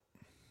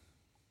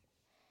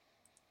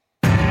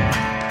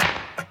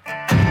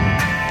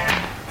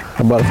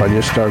How about if I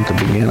just start at the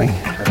beginning?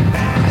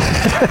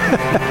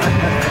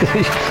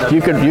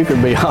 you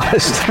could be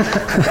honest.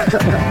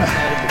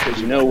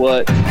 Because you know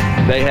what?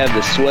 They have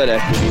the sweat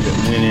equity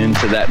that went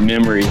into that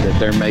memory that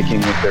they're making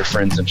with their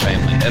friends and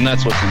family. And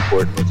that's what's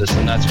important with us,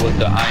 and that's what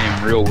the I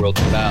Am Real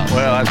World's about.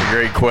 Well, that's a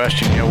great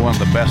question. You know, one of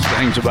the best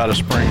things about a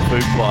spring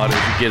food plot is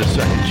you get a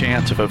second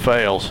chance if it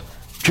fails.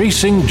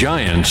 Chasing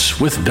Giants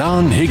with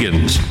Don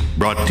Higgins,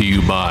 brought to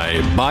you by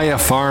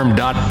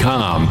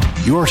buyafarm.com,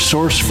 your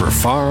source for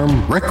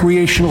farm,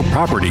 recreational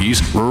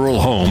properties, rural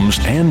homes,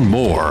 and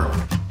more.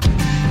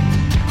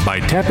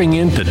 By tapping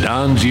into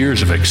Don's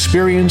years of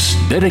experience,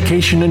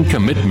 dedication, and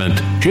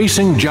commitment,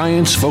 Chasing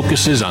Giants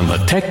focuses on the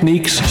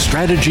techniques,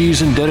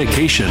 strategies, and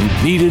dedication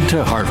needed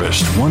to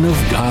harvest one of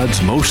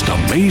God's most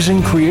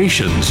amazing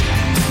creations,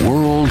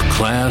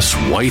 world-class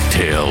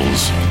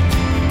whitetails.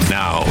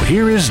 Now,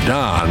 here is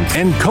Don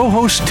and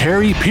co-host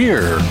Terry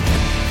Peer.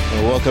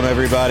 Well, welcome,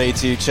 everybody,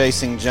 to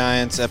Chasing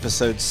Giants,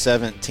 episode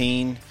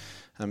 17.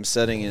 I'm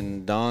sitting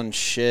in Don's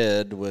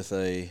shed with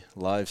a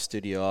live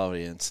studio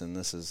audience, and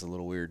this is a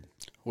little weird.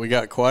 We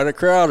got quite a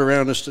crowd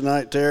around us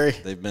tonight, Terry.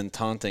 They've been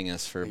taunting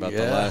us for about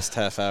the last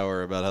half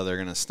hour about how they're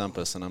going to stump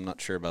us, and I'm not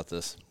sure about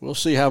this. We'll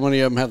see how many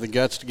of them have the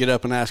guts to get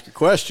up and ask a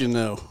question,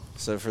 though.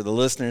 So for the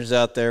listeners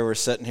out there, we're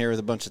sitting here with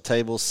a bunch of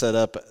tables set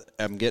up.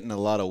 I'm getting a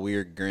lot of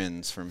weird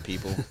grins from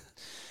people.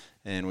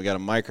 And we got a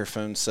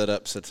microphone set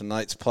up, so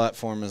tonight's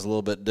platform is a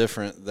little bit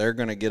different. They're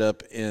going to get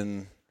up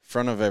in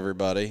front of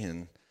everybody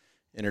and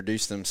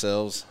introduce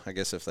themselves. I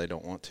guess if they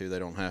don't want to, they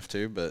don't have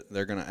to, but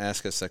they're going to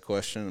ask us a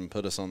question and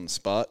put us on the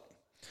spot.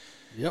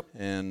 Yep.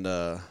 And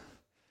I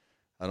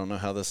don't know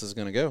how this is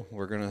going to go.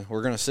 We're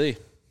gonna see.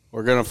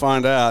 We're going to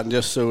find out. And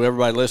just so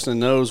everybody listening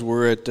knows,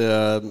 we're at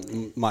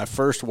my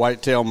first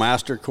whitetail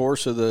master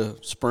course of the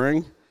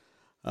spring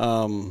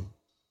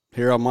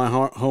here on my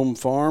home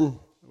farm.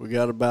 We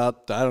got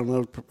about,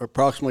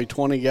 approximately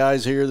 20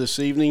 guys here this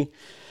evening.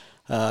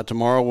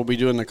 Tomorrow we'll be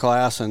doing the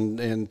class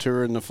and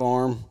touring the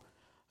farm,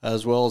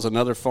 as well as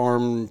another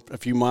farm a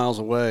few miles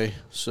away.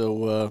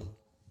 So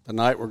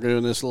tonight we're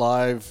doing this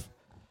live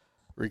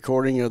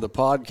recording of the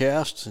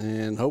podcast,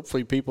 and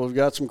hopefully people have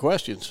got some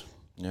questions.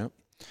 Yep.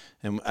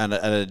 And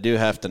I do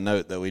have to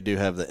note that we do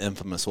have the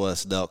infamous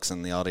Wes Delks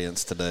in the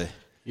audience today.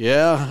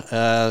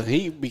 Yeah,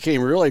 he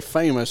became really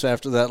famous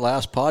after that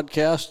last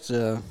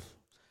podcast.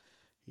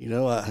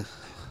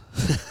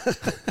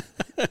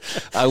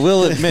 I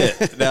will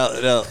admit,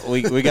 now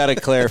we got to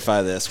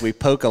clarify this. We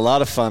poke a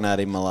lot of fun at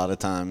him a lot of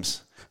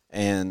times,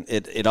 and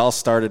it all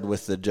started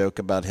with the joke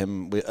about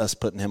us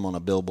putting him on a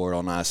billboard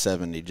on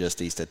I-70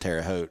 just east of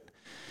Terre Haute.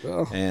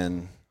 Oh.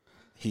 And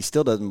he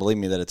still doesn't believe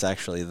me that it's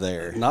actually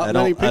there. Not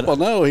many people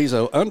know he's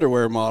an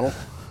underwear model.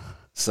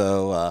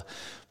 So,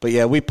 but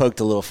yeah, we poked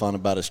a little fun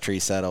about his tree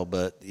saddle,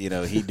 but he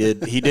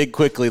did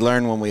quickly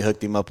learn when we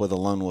hooked him up with a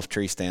Lone Wolf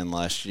tree stand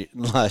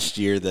last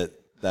year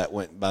that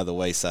went by the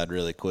wayside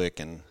really quick,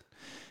 and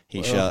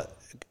he shot.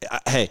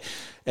 Hey,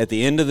 at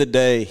the end of the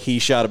day, he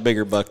shot a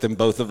bigger buck than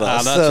both of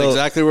us. That's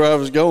exactly where I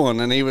was going,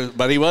 and he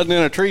wasn't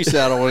in a tree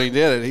saddle when he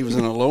did it. He was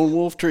in a Lone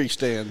Wolf tree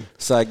stand.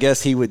 So I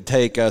guess he would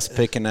take us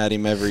picking at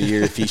him every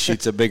year if he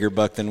shoots a bigger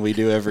buck than we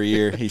do every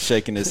year. He's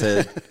shaking his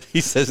head.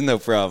 He says no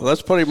problem.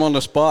 Let's put him on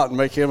the spot and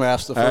make him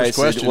ask the first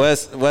question.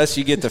 So Wes,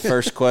 you get the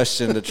first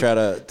question to try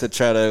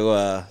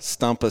to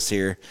stump us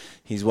here.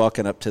 He's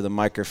walking up to the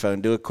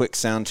microphone. Do a quick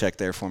sound check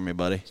there for me,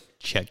 buddy.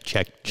 Check.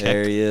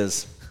 There he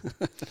is.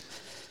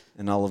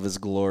 In all of his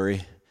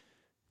glory.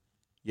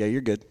 Yeah,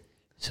 you're good.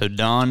 So,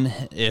 Don,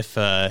 if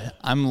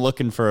I'm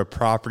looking for a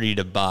property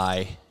to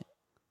buy,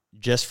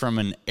 just from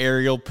an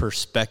aerial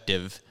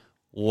perspective,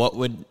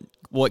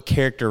 what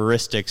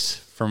characteristics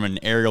from an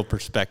aerial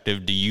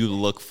perspective do you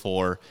look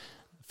for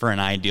an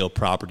ideal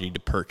property to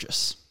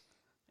purchase?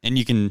 And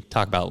you can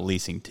talk about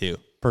leasing too,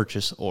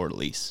 purchase or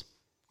lease.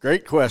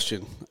 Great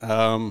question.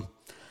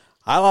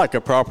 I like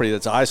a property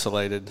that's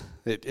isolated.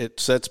 It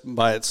sits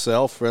by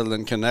itself rather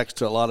than connects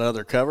to a lot of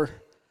other cover.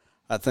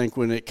 I think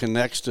when it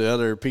connects to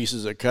other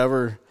pieces of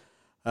cover,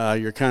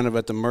 you're kind of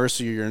at the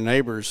mercy of your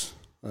neighbors,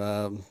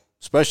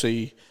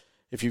 especially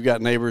if you've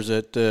got neighbors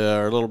that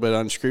are a little bit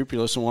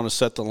unscrupulous and want to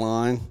set the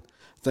line,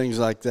 things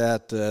like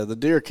that. The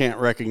deer can't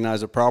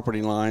recognize a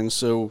property line,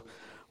 so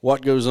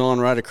what goes on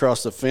right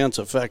across the fence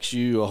affects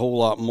you a whole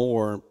lot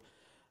more.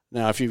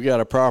 Now, if you've got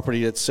a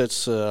property that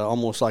sits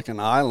almost like an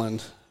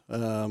island,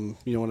 in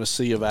a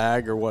sea of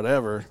ag or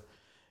whatever,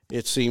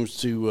 it seems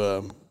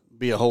to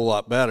be a whole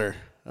lot better.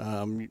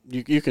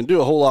 You can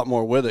do a whole lot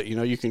more with it.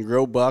 You can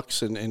grow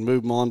bucks and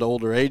move them on to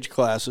older age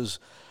classes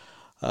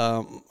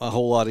a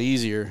whole lot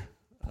easier.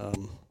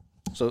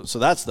 So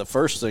that's the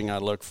first thing I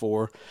look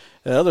for.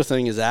 The other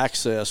thing is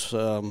access.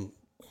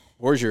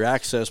 Where's your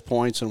access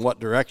points and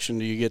what direction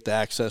do you get to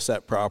access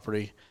that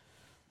property?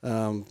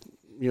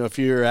 If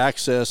your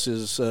access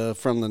is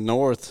from the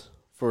north,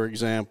 for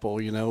example,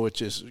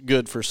 which is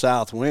good for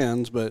south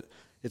winds, but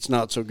it's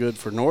not so good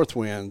for north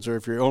winds. Or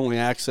if your only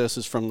access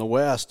is from the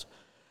west,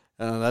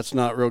 that's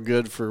not real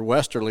good for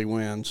westerly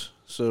winds.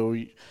 So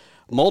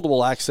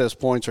multiple access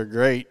points are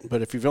great,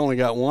 but if you've only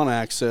got one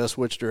access,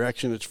 which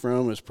direction it's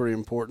from is pretty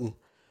important.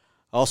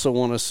 I also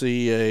want to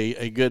see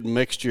a good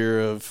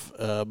mixture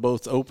of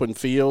both open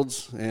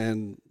fields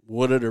and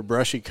wooded or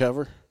brushy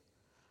cover.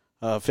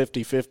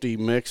 50-50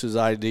 mix is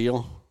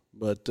ideal,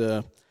 but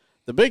the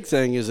big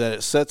thing is that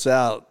it sets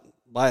out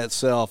by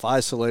itself,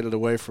 isolated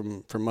away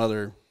from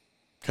other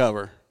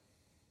cover.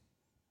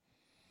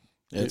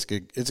 Yeah, it's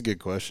good. It's a good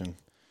question.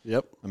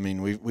 Yep. I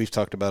mean, we've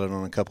talked about it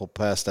on a couple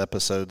past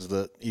episodes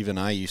that even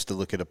I used to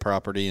look at a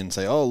property and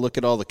say, "Oh, look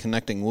at all the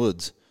connecting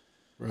woods."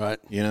 Right.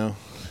 You know,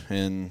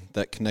 and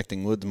that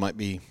connecting woods might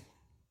be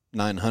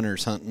 9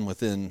 hunters hunting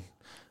within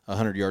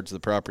 100 yards of the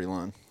property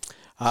line.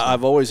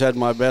 I've always had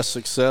my best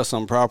success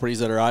on properties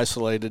that are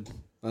isolated.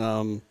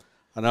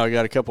 I know I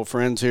got a couple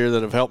friends here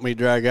that have helped me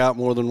drag out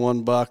more than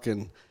one buck,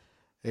 and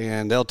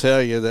they'll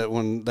tell you that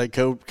when they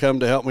come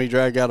to help me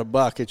drag out a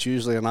buck, it's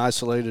usually an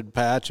isolated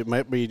patch. It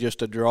might be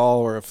just a draw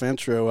or a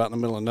fence row out in the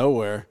middle of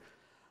nowhere.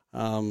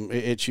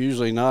 It's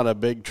usually not a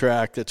big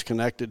tract that's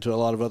connected to a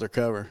lot of other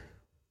cover.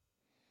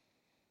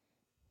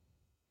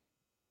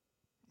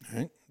 All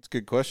right, that's a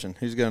good question.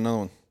 Who's got another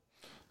one?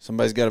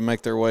 Somebody's got to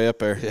make their way up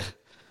there. Yeah.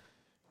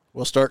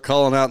 We'll start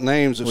calling out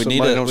names if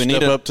somebody don't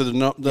step up to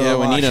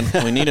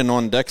the we need an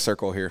on-deck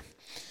circle here.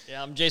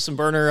 Yeah, I'm Jason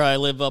Berner. I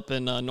live up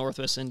in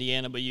northwest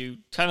Indiana, but you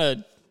kind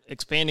of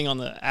expanding on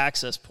the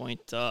access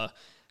point, how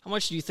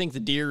much do you think the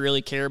deer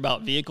really care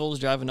about vehicles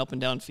driving up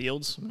and down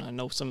fields? I mean, I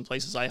know some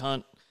places I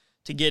hunt,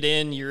 to get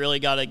in, you really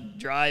got to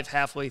drive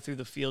halfway through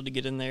the field to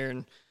get in there.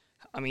 And,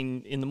 I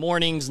mean, in the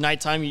mornings,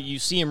 nighttime, you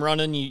see them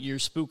running, you're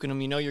spooking them,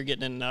 you know you're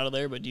getting in and out of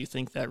there, but do you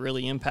think that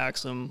really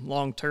impacts them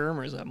long-term,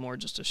 or is that more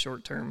just a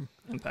short-term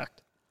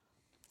impact?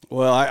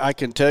 Well, I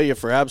can tell you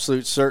for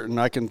absolute certain,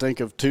 I can think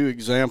of 2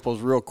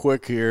 examples real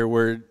quick here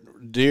where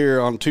deer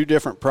on 2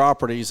 different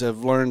properties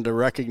have learned to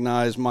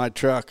recognize my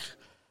truck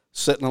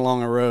sitting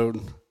along a road.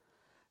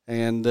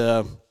 And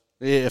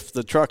if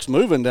the truck's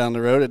moving down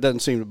the road, it doesn't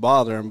seem to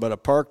bother them. But a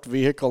parked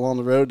vehicle on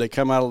the road, they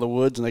come out of the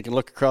woods and they can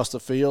look across the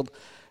field.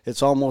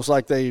 It's almost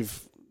like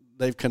they've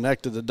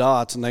connected the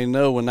dots, and they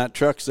know when that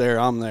truck's there,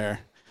 I'm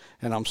there,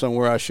 and I'm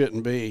somewhere I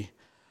shouldn't be.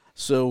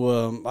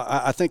 So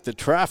I think the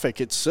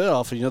traffic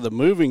itself, the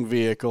moving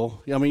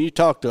vehicle, I mean, you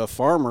talk to a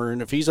farmer,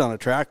 and if he's on a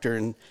tractor,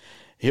 and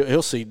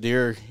he'll see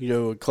deer,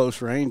 at close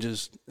range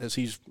as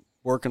he's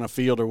working a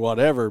field or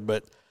whatever,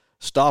 but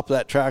stop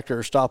that tractor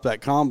or stop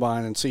that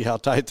combine and see how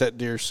tight that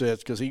deer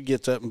sits, because he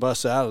gets up and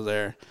busts out of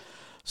there.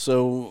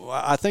 So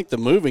I think the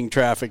moving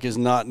traffic is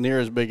not near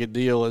as big a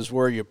deal as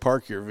where you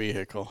park your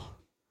vehicle.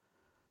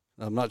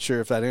 I'm not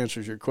sure if that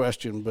answers your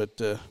question,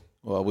 but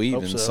well, we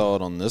even saw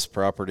it on this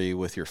property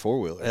with your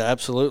four-wheeler. Yeah,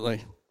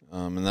 absolutely.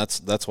 And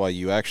that's why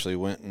you actually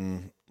went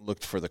and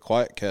looked for the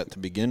QuietKat to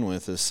begin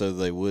with, is so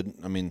they would.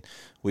 I mean,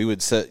 we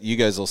would set. You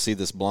guys will see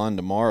this blind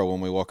tomorrow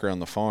when we walk around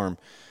the farm.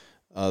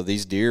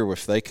 These deer,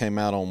 if they came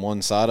out on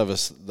one side of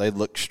us, they'd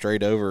look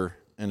straight over.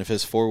 And if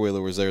his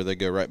four-wheeler was there, they'd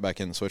go right back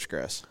in the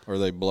switchgrass, or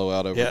they'd blow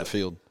out over the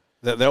field.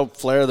 They'll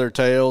flare their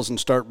tails and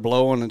start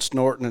blowing and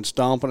snorting and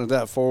stomping at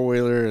that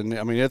four-wheeler, and,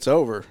 I mean, it's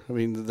over. I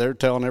mean, they're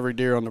telling every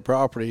deer on the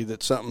property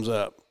that something's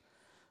up.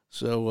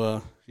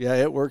 So,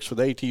 it works with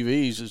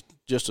ATVs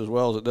just as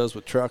well as it does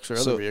with trucks or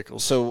other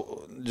vehicles.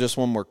 So just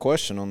one more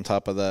question on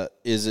top of that.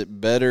 Is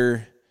it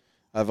better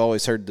 – I've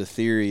always heard the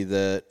theory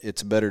that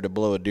it's better to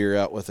blow a deer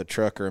out with a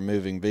truck or a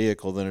moving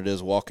vehicle than it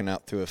is walking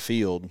out through a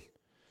field.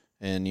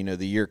 And,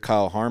 the year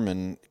Kyle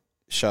Harmon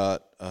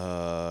shot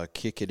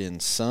Kick It In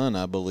Son,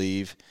 I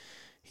believe,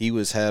 he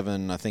was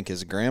having, I think,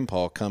 his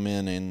grandpa come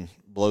in and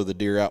blow the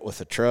deer out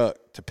with a truck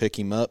to pick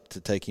him up to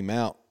take him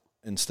out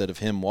instead of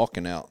him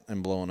walking out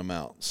and blowing him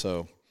out.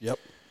 So yep,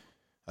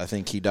 I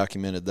think he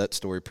documented that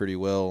story pretty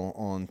well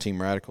on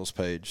Team Radical's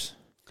page.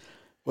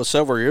 Well,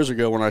 several years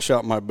ago when I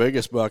shot my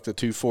biggest buck, the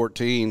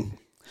 214,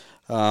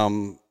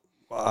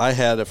 I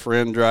had a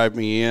friend drive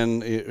me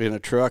in a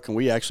truck, and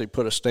we actually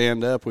put a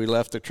stand up. We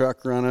left the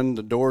truck running,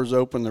 the doors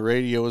open, the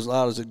radio as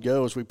loud as it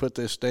goes. We put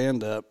this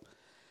stand up.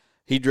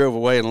 He drove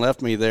away and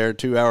left me there.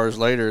 2 hours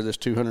later, this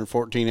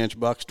 214-inch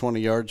buck's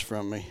 20 yards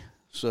from me.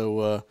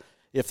 So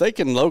if they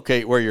can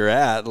locate where you're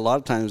at, a lot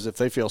of times if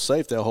they feel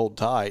safe, they'll hold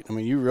tight. I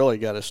mean, you really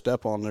got to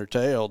step on their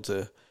tail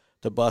to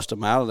bust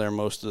them out of there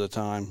most of the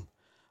time.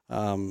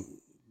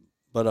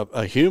 But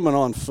a human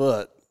on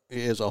foot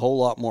is a whole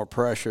lot more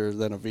pressure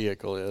than a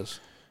vehicle is.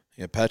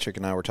 Yeah, Patrick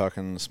and I were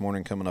talking this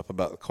morning coming up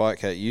about the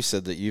QuietKat. You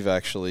said that you've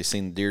actually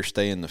seen deer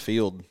stay in the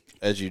field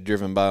as you've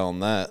driven by on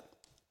that,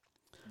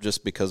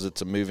 just because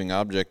it's a moving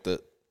object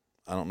that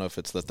I don't know if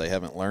it's that they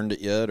haven't learned it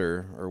yet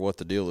or what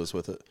the deal is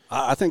with it.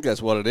 I think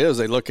that's what it is.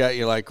 They look at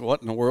you like,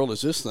 what in the world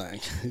is this thing?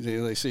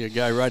 They see a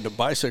guy riding a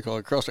bicycle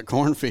across a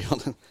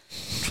cornfield,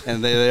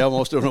 and they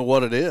almost don't know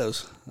what it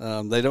is.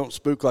 They don't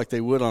spook like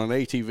they would on an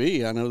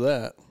ATV. I know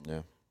that.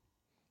 Yeah.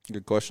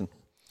 Good question.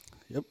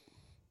 Yep.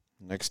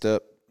 Next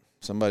up,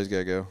 somebody's got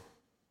to go.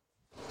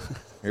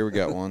 Here we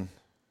got one.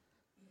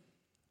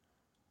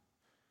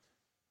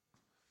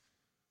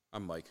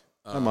 I'm Mike.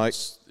 I'm Mike.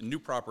 New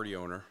property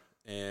owner,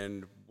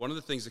 and one of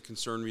the things that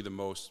concerned me the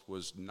most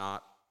was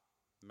not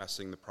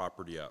messing the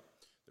property up.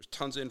 There's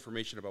tons of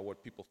information about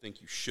what people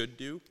think you should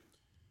do,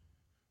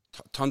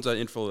 tons of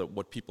info about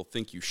what people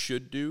think you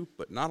should do,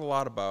 but not a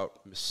lot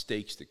about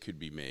mistakes that could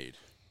be made.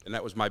 And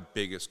that was my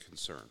biggest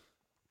concern.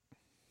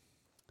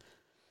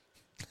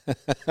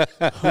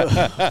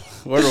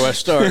 Where do I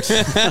start?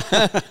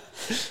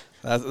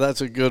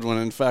 That's a good one.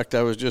 In fact,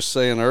 I was just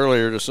saying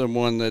earlier to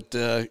someone that,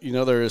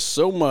 there is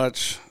so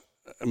much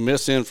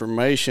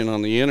misinformation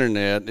on the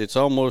internet. It's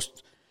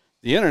almost,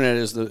 the internet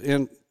is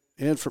the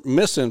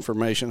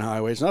misinformation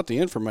highway. It's not the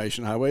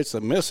information highway. It's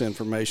the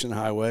misinformation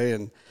highway.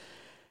 And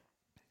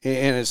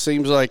it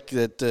seems like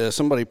that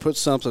somebody puts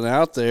something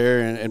out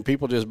there and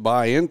people just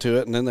buy into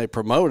it and then they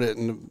promote it.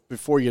 And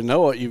before you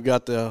know it, you've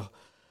got the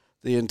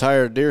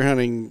entire deer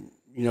hunting,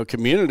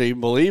 community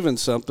believing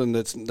something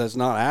that's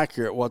not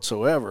accurate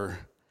whatsoever.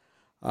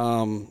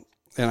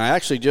 And I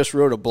actually just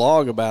wrote a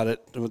blog about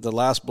it. The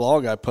last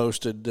blog I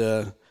posted,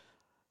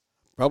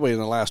 probably in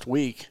the last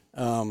week.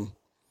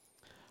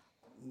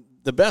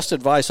 The best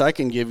advice I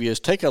can give you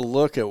is take a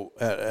look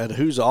at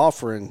who's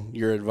offering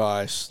your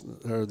advice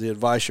or the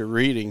advice you're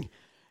reading.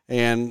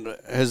 And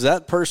has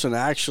that person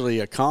actually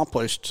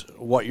accomplished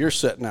what you're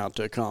setting out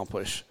to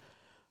accomplish?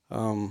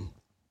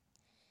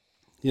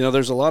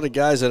 There's a lot of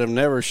guys that have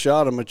never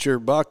shot a mature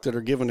buck that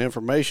are giving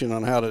information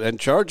on how to, and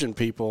charging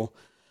people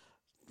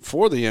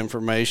for the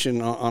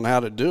information on how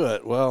to do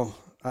it. Well,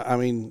 I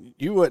mean,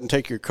 you wouldn't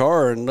take your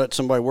car and let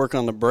somebody work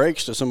on the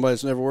brakes to somebody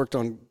that's never worked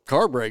on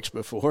car brakes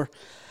before.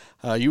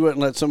 You wouldn't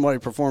let somebody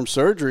perform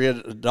surgery, a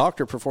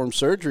doctor perform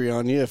surgery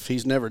on you if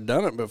he's never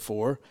done it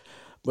before.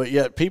 But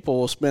yet people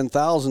will spend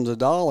thousands of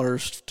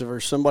dollars for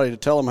somebody to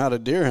tell them how to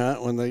deer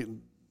hunt when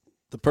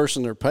the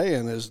person they're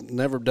paying has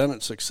never done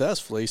it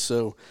successfully.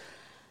 So,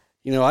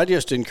 I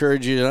just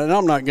encourage you, and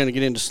I'm not going to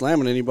get into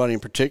slamming anybody in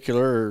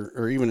particular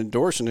or even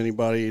endorsing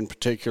anybody in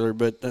particular,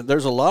 but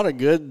there's a lot of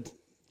good,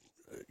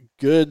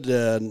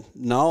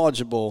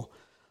 knowledgeable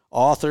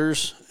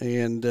authors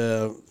and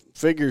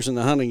figures in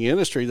the hunting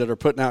industry that are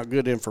putting out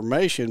good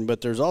information,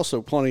 but there's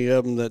also plenty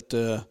of them that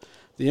the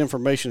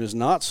information is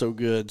not so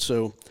good.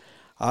 So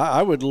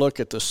I would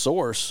look at the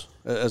source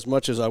as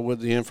much as I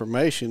would the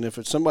information. If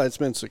it's somebody that's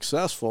been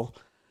successful,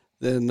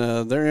 then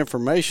their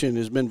information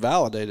has been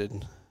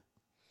validated.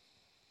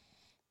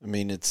 I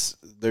mean,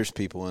 there's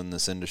people in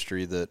this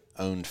industry that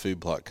own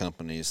food plot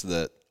companies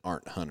that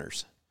aren't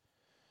hunters.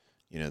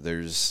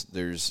 There's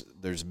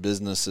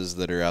businesses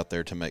that are out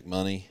there to make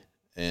money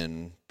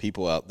and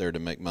people out there to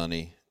make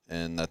money,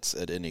 and that's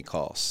at any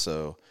cost.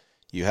 So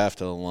you have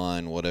to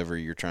align whatever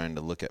you're trying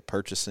to look at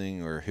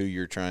purchasing or who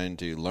you're trying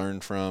to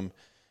learn from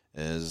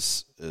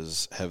is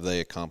have they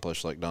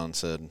accomplished, like Don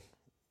said,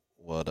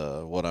 what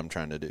I'm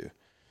trying to do.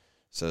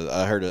 So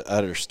I heard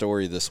a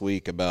story this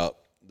week about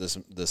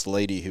this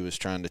lady who was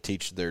trying to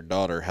teach their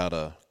daughter how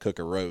to cook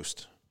a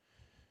roast,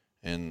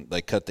 and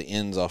they cut the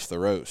ends off the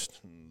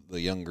roast. The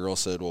young girl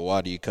said, "Well,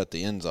 why do you cut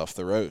the ends off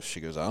the roast?" She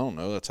goes, "I don't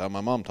know. That's how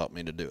my mom taught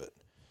me to do it."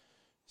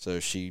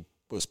 So she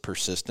was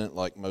persistent,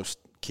 like most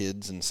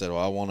kids, and said, "Well,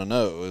 I want to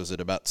know. Is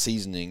it about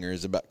seasoning or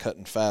is it about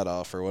cutting fat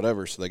off or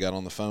whatever?" So they got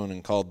on the phone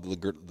and called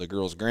the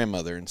girl's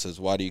grandmother and says,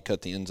 "Why do you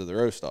cut the ends of the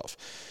roast off?"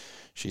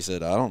 She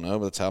said, "I don't know.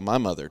 But that's how my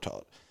mother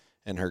taught."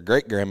 And her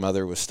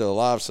great-grandmother was still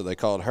alive, so they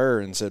called her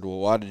and said, "Well,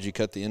 why did you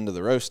cut the end of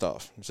the roast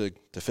off?" She said,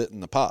 "To fit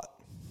in the pot."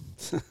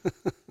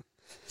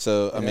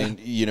 So, I mean,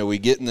 we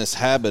get in this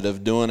habit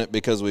of doing it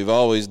because we've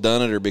always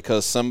done it or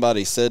because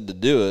somebody said to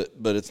do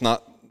it, but it's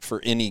not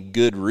for any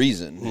good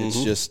reason.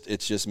 Mm-hmm.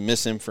 It's just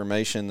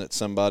misinformation that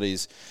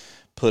somebody's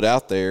put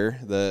out there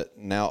that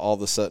now all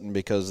of a sudden,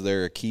 because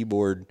they're a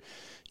keyboard,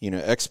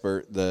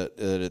 expert, that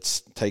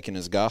it's taken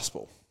as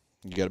gospel.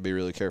 You got to be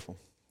really careful.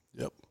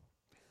 Yep.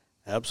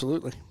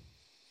 Absolutely.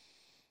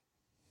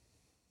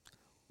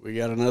 We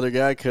got another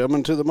guy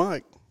coming to the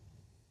mic.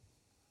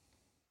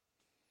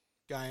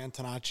 Guy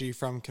Antonacci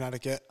from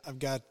Connecticut. I've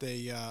got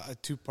a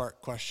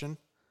two-part question.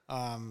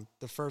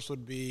 The first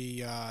would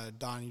be,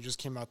 Don, you just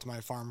came out to my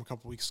farm a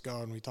couple weeks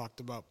ago, and we talked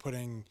about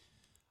putting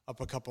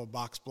up a couple of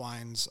box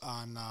blinds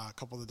on a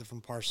couple of the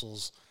different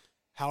parcels.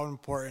 How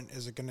important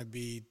is it going to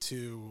be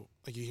to,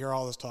 like, you hear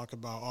all this talk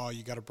about,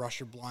 you got to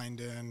brush your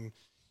blind in,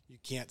 you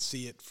can't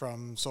see it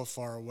from so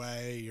far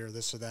away, or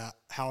this or that.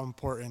 How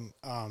important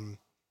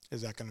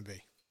is that going to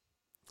be?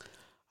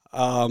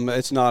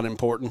 It's not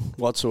important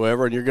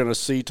whatsoever, and you're going to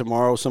see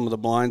tomorrow some of the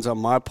blinds on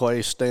my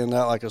place stand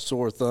out like a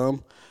sore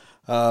thumb.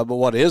 But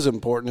what is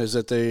important is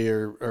that they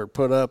are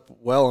put up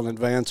well in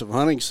advance of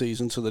hunting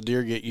season so the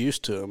deer get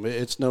used to them.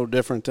 It's no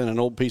different than an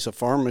old piece of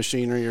farm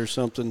machinery or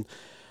something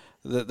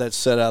that's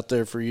set out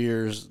there for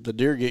years. The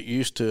deer get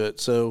used to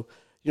it. So,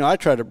 I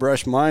try to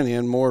brush mine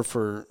in more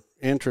for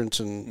entrance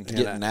and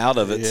getting out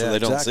of it so they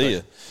don't see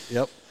you.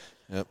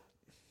 Yep.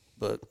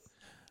 But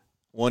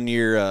one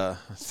year,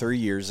 3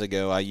 years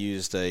ago, I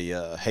used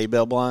a hay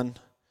bale blind,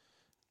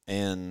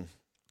 and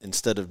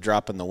instead of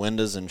dropping the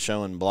windows and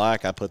showing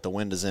black, I put the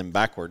windows in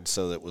backwards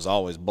so that it was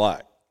always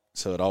black,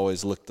 so it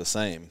always looked the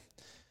same.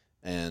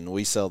 and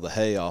we sell the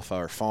hay off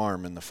our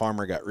farm, and the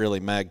farmer got really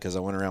mad because I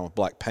went around with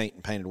black paint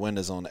and painted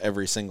windows on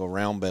every single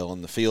round bale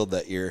in the field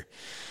that year.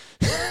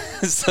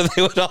 So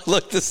they would all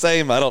look the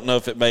same. I don't know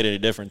if it made any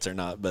difference or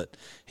not, but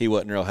he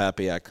wasn't real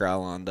happy I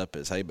cry-lined up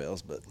his hay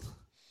bales. But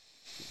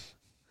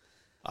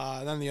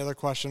then the other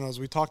question was,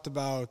 we talked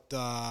about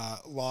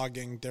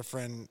logging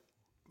different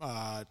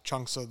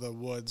chunks of the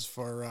woods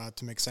for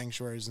to make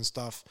sanctuaries and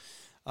stuff.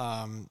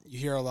 You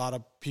hear a lot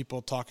of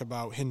people talk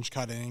about hinge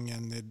cutting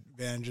and the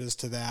advantages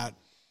to that.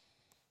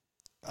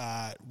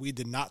 We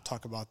did not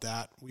talk about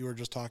that. We were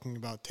just talking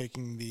about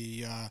taking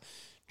the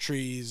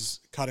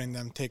trees, cutting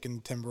them, taking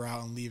the timber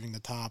out, and leaving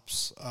the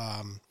tops.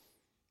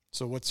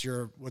 So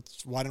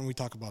why didn't we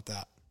talk about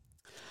that?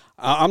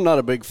 I'm not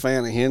a big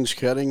fan of hinge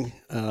cutting.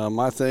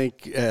 I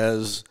think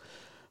as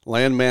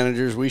land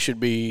managers, we should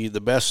be the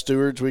best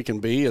stewards we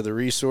can be of the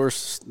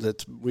resource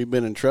that we've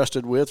been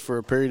entrusted with for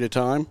a period of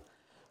time.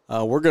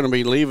 We're going to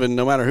be leaving,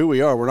 no matter who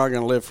we are, we're not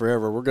going to live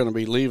forever. We're going to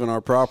be leaving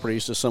our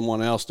properties to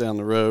someone else down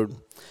the road.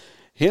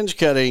 Hinge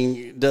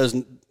cutting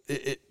doesn't,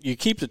 you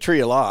keep the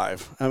tree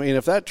alive. I mean,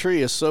 if that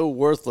tree is so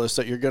worthless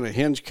that you're going to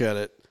hinge cut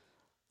it,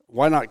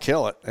 why not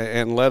kill it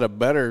and let a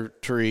better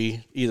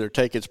tree either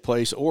take its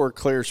place or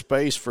clear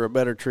space for a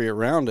better tree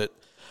around it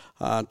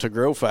to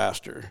grow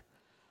faster?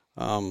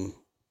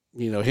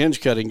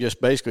 Hinge cutting just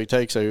basically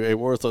takes a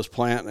worthless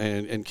plant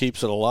and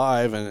keeps it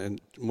alive.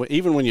 And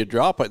even when you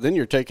drop it, then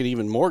you're taking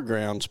even more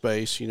ground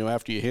space,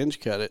 after you hinge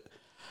cut it.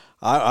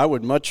 I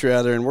would much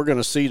rather, and we're going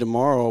to see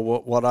tomorrow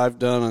what I've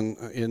done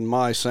in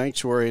my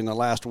sanctuary in the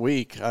last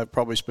week. I've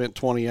probably spent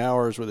 20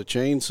 hours with a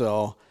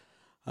chainsaw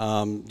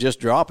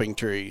just dropping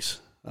trees.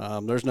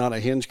 There's not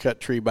a hinge cut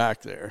tree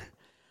back there.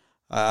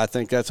 I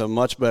think that's a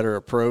much better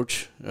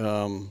approach.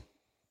 I've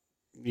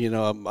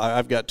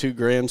got 2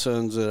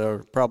 grandsons that are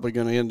probably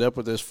going to end up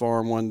with this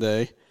farm one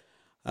day.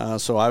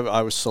 So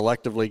I was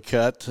selectively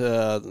cut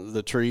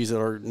the trees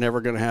that are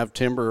never going to have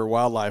timber or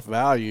wildlife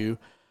value,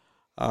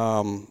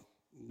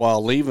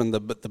 while leaving the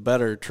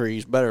better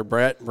trees, better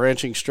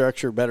branching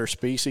structure, better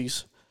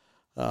species,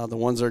 the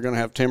ones that are going to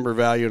have timber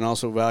value and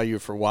also value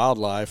for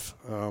wildlife.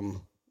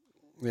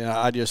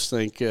 I just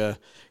think,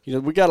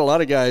 we got a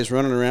lot of guys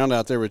running around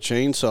out there with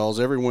chainsaws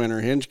every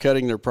winter, hinge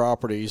cutting their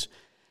properties,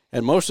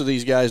 and most of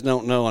these guys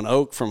don't know an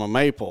oak from a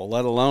maple,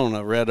 let alone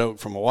a red oak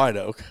from a white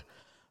oak.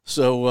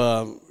 So,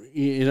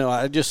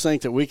 I just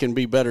think that we can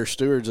be better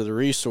stewards of the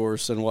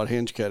resource than what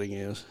hinge cutting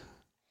is.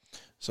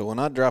 So when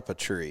I drop a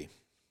tree,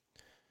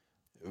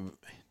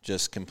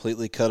 just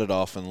completely cut it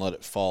off and let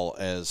it fall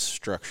as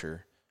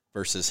structure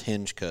versus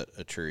hinge cut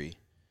a tree.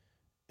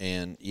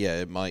 And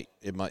it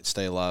might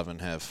stay alive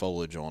and have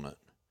foliage on it.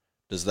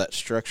 Does that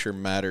structure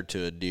matter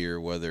to a deer,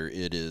 whether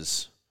it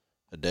is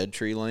a dead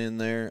tree laying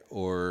there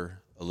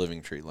or a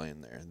living tree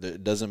laying there?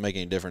 It doesn't make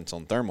any difference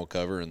on thermal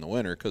cover in the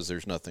winter because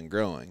there's nothing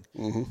growing.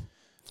 Mm-hmm.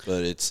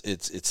 But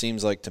it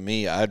seems like to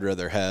me I'd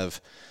rather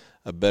have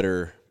a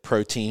better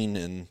protein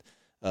and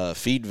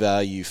feed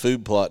value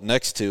food plot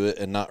next to it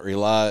and not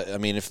rely. I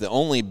mean, if the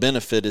only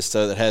benefit is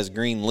so that it has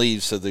green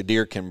leaves so the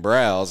deer can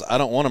browse, I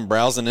don't want them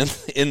browsing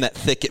in that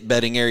thicket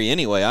bedding area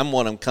anyway. I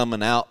want them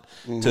coming out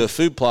to a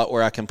food plot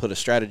where I can put a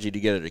strategy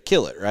together to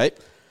kill it, right?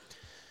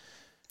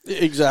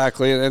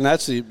 Exactly, and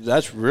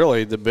that's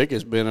really the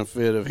biggest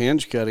benefit of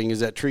hinge cutting is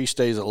that tree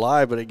stays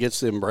alive, but it gets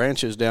them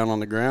branches down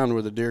on the ground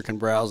where the deer can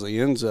browse the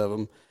ends of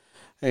them.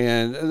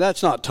 And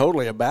that's not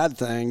totally a bad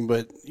thing,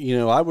 but,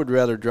 I would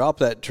rather drop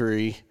that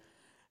tree.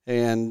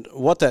 And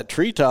what that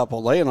treetop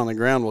will laying on the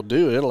ground will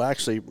do, it'll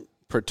actually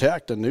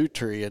protect a new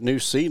tree, a new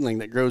seedling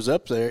that grows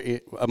up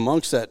there.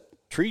 Amongst that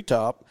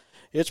treetop,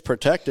 it's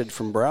protected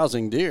from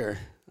browsing deer.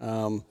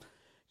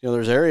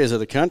 There's areas of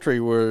the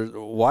country where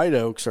white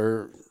oaks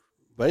are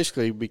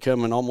basically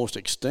becoming almost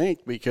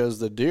extinct because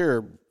the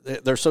deer,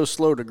 they're so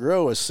slow to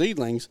grow as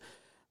seedlings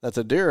that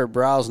the deer are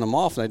browsing them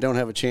off and they don't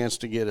have a chance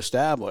to get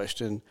established.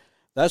 And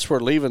that's where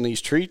leaving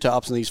these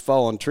treetops and these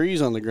fallen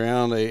trees on the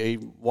ground, a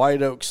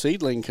white oak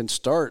seedling can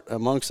start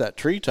amongst that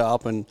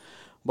treetop, and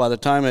by the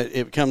time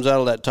it comes out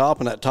of that top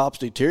and that top's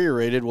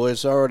deteriorated, well,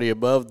 it's already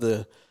above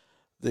the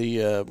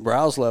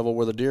browse level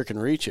where the deer can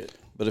reach it.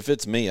 But if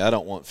it's me, I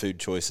don't want food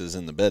choices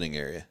in the bedding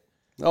area.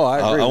 Oh, I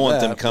agree. I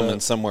want them coming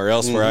somewhere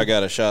else where I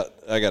got a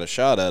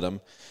shot at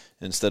them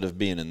instead of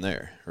being in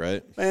there,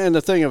 right? And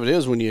the thing of it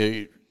is, when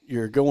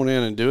you're going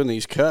in and doing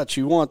these cuts,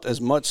 you want as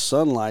much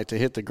sunlight to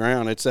hit the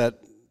ground. It's that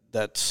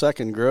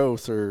second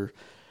growth or,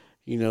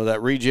 that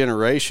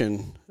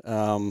regeneration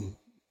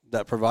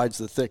that provides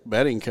the thick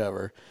bedding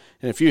cover.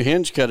 And if you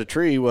hinge cut a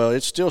tree, well,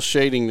 it's still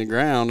shading the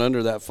ground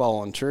under that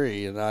fallen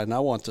tree, and I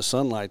want the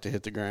sunlight to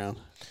hit the ground.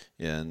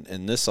 Yeah,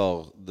 and this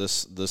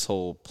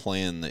whole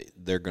plan that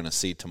they're going to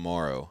see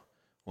tomorrow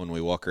when we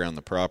walk around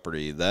the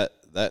property,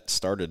 that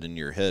started in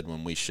your head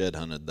when we shed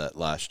hunted that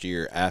last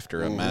year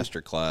after a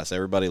master class.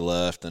 Everybody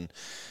left, and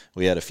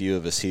we had a few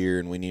of us here,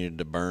 and we needed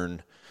to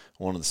burn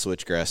one of the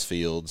switchgrass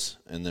fields,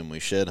 and then we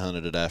shed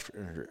hunted it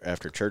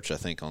after church, I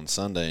think, on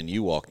Sunday, and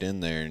you walked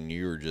in there and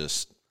you were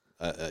just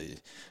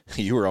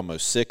you were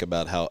almost sick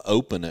about how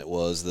open it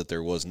was, that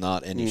there was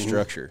not any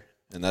structure.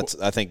 And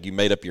I think you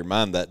made up your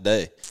mind that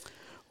day.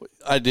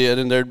 I did,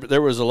 and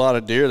there was a lot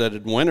of deer that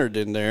had wintered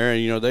in there,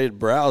 and they had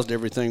browsed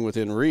everything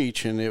within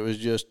reach, and it was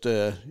just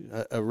a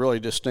really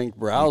distinct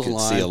browse line. You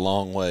could see a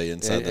long way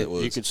inside that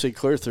woods. You could see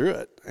clear through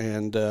it,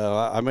 and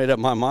I made up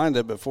my mind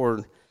that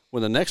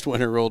when the next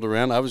winter rolled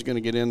around, I was going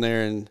to get in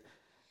there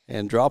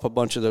and drop a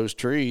bunch of those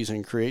trees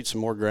and create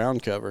some more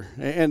ground cover.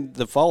 And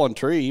the fallen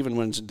tree, even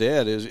when it's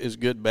dead, is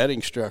good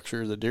bedding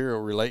structure. The deer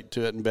will relate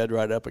to it and bed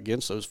right up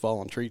against those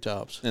fallen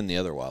treetops. And the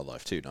other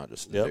wildlife too, not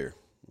just the deer.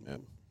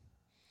 Yep.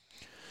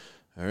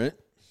 All right.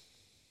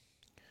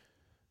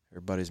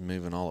 Everybody's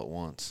moving all at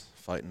once,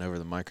 fighting over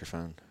the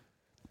microphone.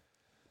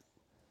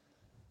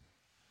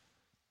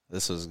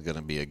 This is going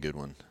to be a good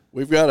one.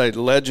 We've got a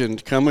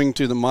legend coming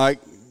to the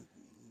mic,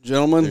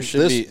 gentlemen.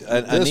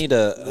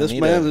 This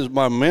man is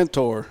my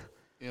mentor.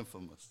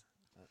 Infamous.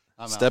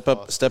 Step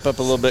up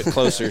a little bit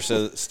closer.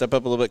 Step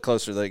up a little bit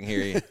closer so they can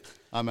hear you.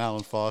 I'm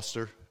Alan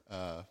Foster.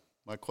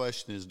 My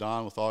question is,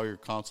 Don, with all your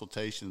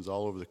consultations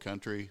all over the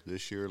country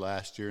this year,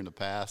 last year, in the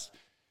past,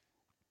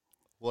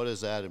 what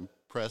has that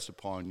impressed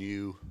upon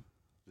you,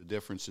 the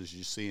differences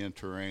you see in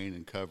terrain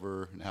and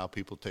cover and how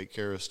people take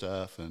care of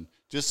stuff and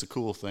just the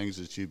cool things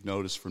that you've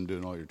noticed from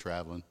doing all your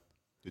traveling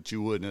that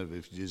you wouldn't have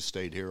if you just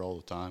stayed here all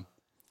the time?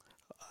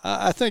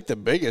 I think the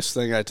biggest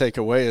thing I take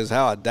away is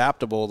how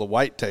adaptable the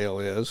whitetail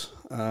is.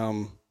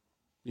 I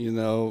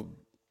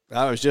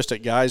was just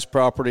at Guy's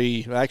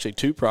property, actually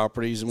 2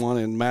 properties, one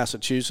in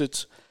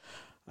Massachusetts,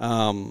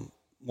 one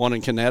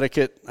in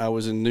Connecticut. I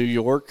was in New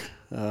York.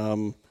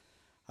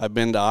 I've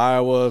been to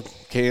Iowa,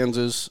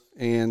 Kansas,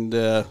 and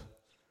the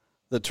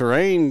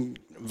terrain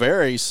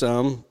varies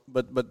some,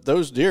 but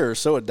those deer are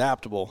so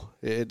adaptable.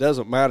 It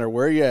doesn't matter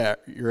where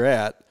you're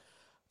at.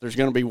 There's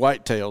going to be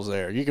whitetails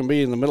there. You can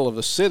be in the middle of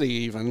the city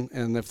even,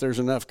 and if there's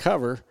enough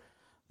cover,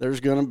 there's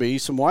going to be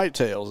some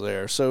whitetails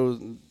there.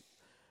 So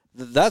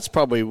that's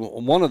probably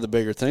one of the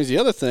bigger things. The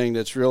other thing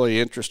that's really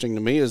interesting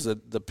to me is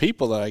the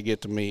people that I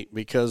get to meet,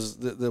 because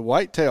the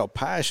whitetail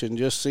passion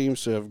just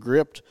seems to have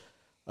gripped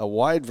a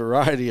wide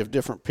variety of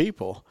different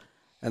people.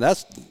 And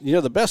that's,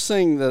 the best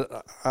thing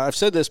that I've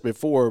said this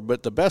before,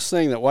 but the best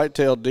thing that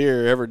white-tailed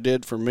deer ever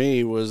did for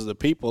me was the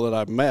people that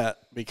I've met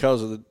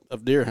because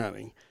of deer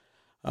hunting.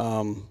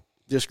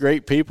 Just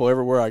great people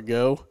everywhere I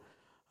go.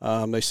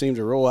 They seem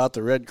to roll out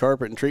the red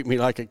carpet and treat me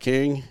like a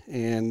king,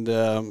 and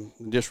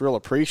just real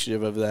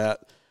appreciative of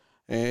that.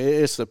 And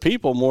it's the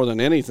people more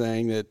than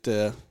anything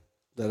that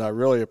I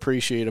really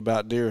appreciate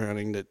about deer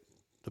hunting, that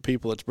the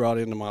people it's brought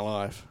into my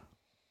life.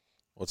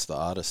 What's the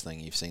oddest thing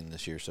you've seen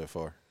this year so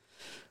far?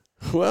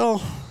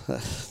 Well,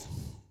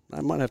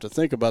 I might have to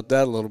think about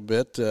that a little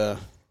bit.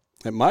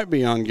 It might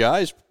be on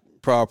Guy's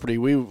property.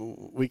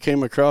 We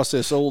came across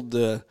this old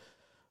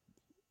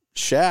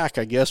shack,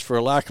 I guess, for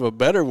lack of a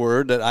better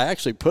word, that I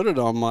actually put it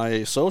on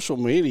my social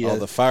media. Oh,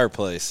 the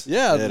fireplace.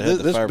 Yeah,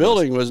 this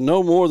building was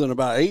no more than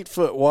about 8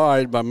 foot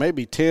wide by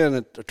maybe 10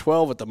 or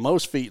 12 at the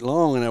most feet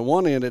long, and at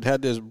one end it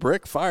had this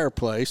brick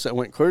fireplace that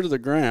went clear to the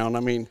ground. I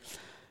mean,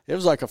 it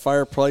was like a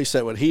fireplace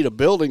that would heat a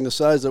building the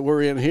size that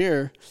we're in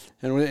here,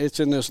 and it's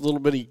in this little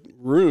bitty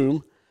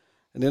room.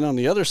 And then on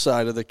the other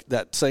side of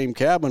that same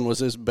cabin was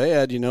this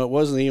bed. It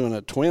wasn't even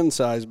a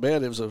twin-size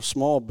bed. It was a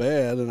small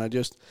bed, and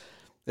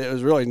it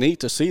was really neat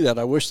to see that.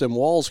 I wish them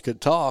walls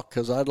could talk,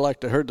 because I'd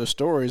like to hear the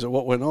stories of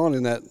what went on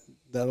in that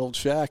old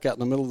shack out in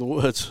the middle of the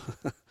woods.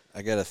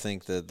 I got to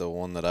think that the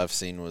one that I've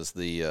seen was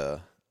the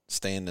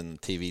stand in the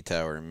TV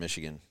tower in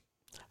Michigan.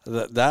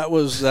 That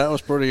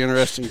was pretty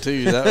interesting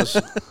too. That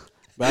was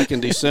back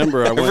in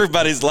December.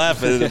 Everybody's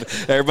laughing.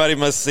 Everybody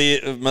must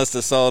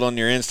have saw it on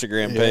your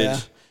Instagram page. Yeah.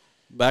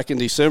 Back in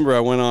December, I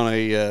went on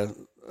a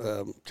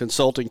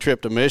consulting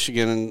trip to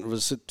Michigan, and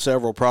was at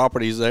several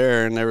properties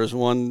there. And there was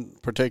one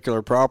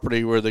particular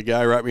property where the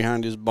guy right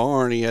behind his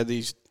barn, he had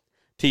these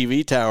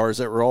TV towers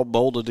that were all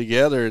bolted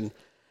together,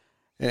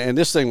 and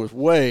this thing was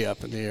way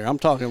up in the air. I'm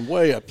talking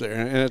way up there.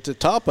 And at the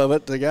top of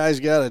it, the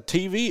guy's got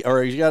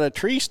he's got a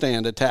tree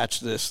stand attached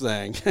to this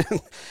thing.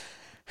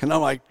 And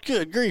I'm like,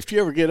 good grief, do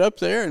you ever get up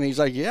there? And he's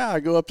like, yeah,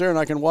 I go up there and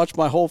I can watch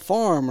my whole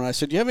farm. And I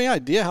said, do you have any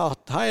idea how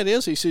high it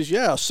is? He says,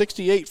 yeah,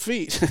 68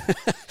 feet.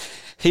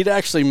 He'd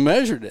actually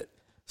measured it.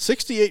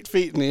 68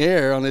 feet in the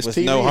air on this with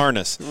TV. No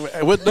harness.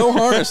 With no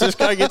harness. This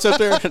guy gets up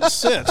there and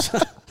sits.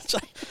 It's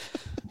like,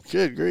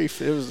 good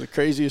grief. It was the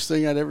craziest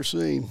thing I'd ever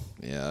seen.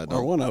 Yeah,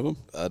 or one of them.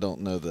 I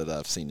don't know that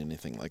I've seen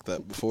anything like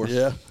that before.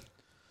 Yeah.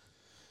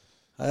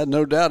 I had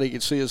no doubt he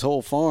could see his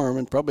whole farm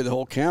and probably the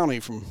whole county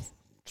from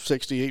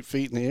 68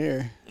 feet in the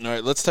air. All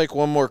right, let's take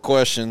one more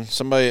question.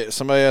 Somebody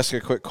ask a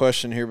quick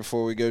question here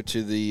before we go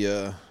to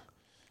the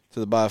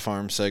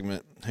Biofarm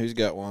segment. Who's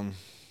got one?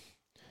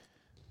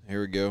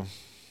 Here we go.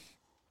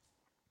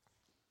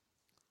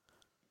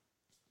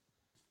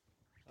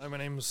 Hi, my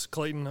name is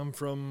Clayton. I'm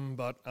from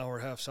about an hour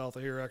and a half south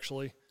of here,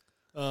 actually.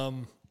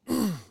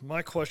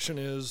 My question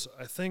is,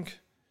 I think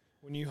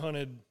when you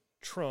hunted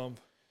Trump,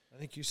 I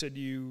think you said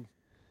you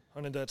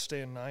hunted that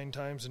stand 9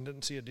 times and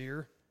didn't see a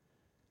deer.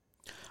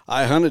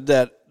 I hunted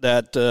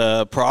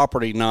that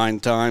property 9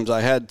 times.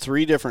 I had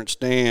 3 different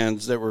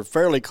stands that were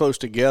fairly close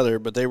together,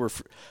 but they were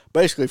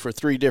basically for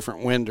 3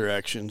 different wind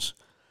directions.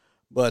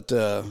 But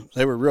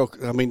they were real.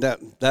 I mean,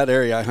 that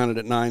area I hunted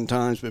it 9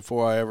 times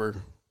before I ever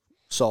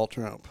saw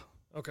Trump.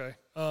 Okay.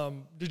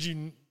 Did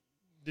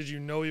you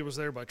know he was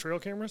there by trail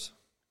cameras?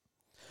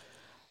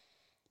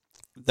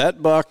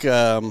 That buck,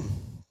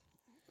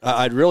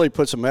 I'd really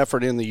put some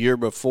effort in the year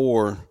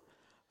before.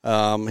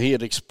 He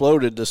had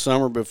exploded the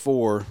summer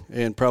before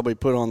and probably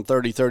put on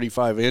 30,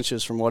 35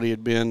 inches from what he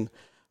had been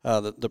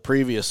the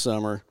previous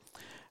summer.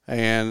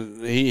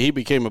 And he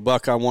became a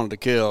buck I wanted to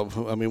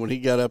kill. I mean, when he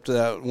got up to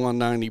that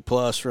 190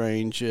 plus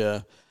range.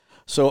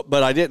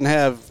 But I didn't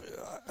have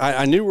 –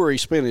 I knew where he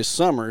spent his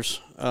summers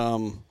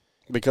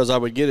because I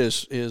would get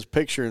his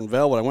picture in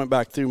velvet. I went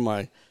back through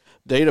my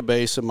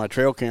database of my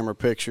trail camera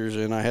pictures,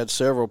 and I had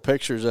several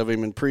pictures of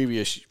him in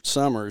previous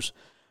summers.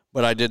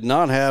 But I did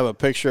not have a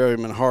picture of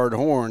him in hard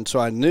horn, so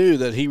I knew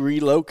that he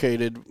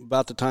relocated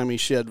about the time he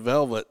shed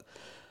velvet,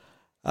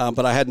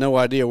 but I had no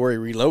idea where he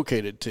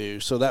relocated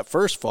to. So that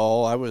first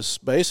fall, I was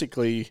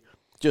basically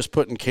just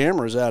putting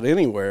cameras out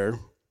anywhere,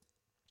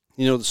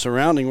 the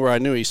surrounding where I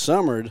knew he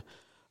summered,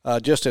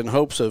 just in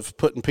hopes of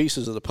putting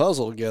pieces of the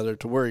puzzle together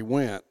to where he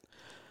went.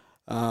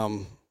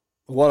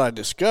 What I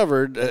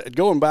discovered,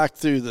 going back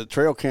through the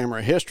trail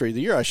camera history,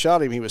 the year I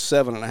shot him, he was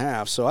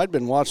 7.5, so I'd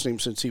been watching him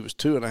since he was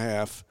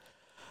 2.5.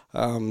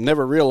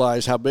 Never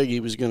realized how big he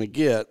was going to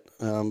get,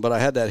 but I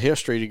had that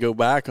history to go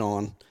back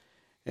on.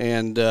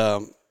 And,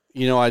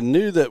 I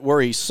knew that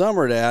where he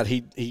summered at,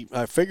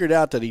 I figured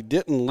out that he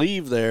didn't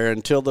leave there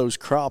until those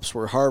crops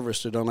were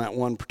harvested on that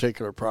one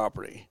particular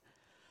property.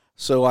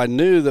 So I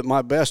knew that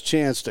my best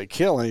chance to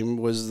kill him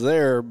was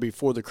there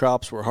before the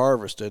crops were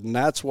harvested, and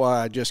that's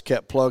why I just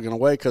kept plugging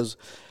away, because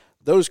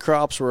those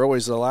crops were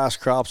always the last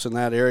crops in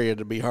that area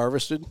to be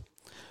harvested.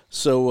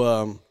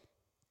 So,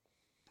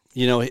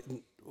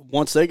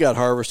 once they got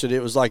harvested,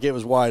 it was like it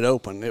was wide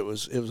open. It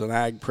was an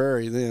ag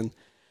prairie then.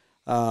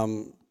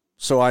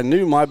 So I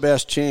knew my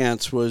best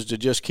chance was to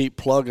just keep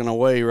plugging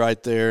away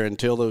right there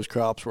until those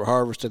crops were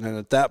harvested. And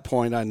at that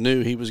point, I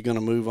knew he was going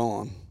to move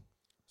on.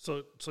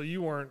 So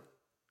you weren't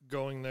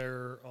going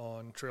there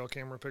on trail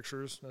camera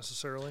pictures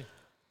necessarily?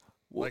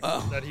 Like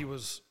that he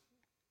was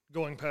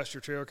going past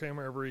your trail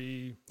camera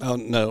every... Oh,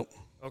 no.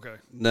 Okay.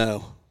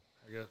 No.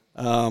 I guess.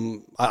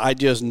 I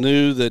just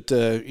knew that,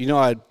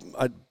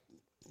 I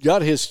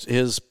got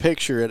his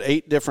picture at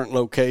 8 different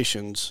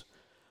locations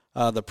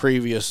the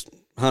previous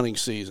hunting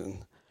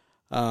season.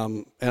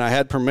 And I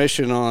had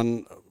permission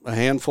on a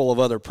handful of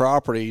other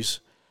properties.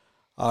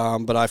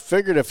 But I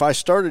figured if I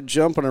started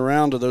jumping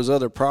around to those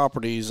other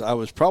properties, I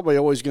was probably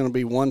always going to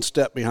be one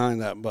step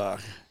behind that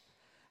buck.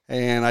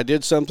 And I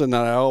did something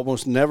that I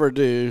almost never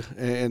do,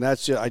 and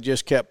that's I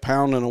just kept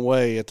pounding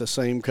away at the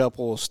same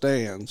couple of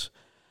stands.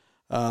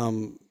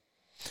 Well,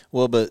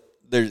 but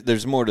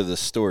there's more to this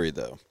story,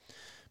 though.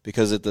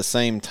 Because at the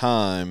same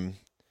time,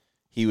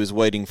 he was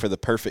waiting for the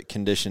perfect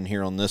condition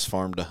here on this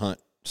farm to hunt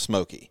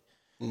Smokey,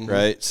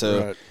 right?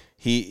 So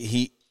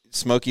he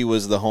Smokey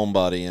was the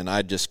homebody, and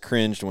I just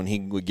cringed when he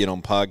would get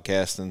on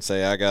podcasts and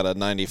say, I got a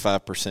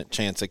 95%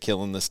 chance of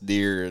killing this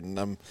deer,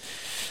 and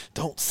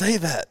don't say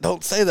that.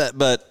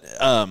 But,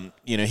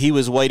 he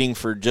was waiting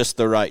for just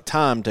the right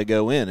time to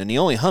go in, and he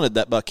only hunted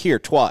that buck here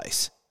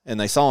twice, and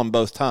they saw him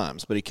both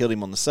times, but he killed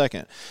him on the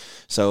second.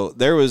 So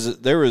there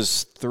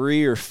was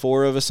 3 or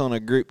 4 of us on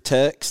a group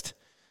text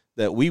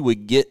that we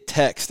would get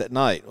text at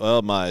night.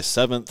 Well, my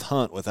 7th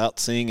hunt without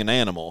seeing an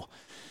animal.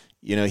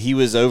 He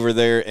was over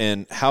there,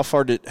 and how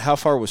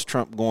far was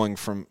Trump going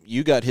from?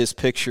 You got his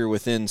picture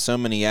within so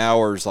many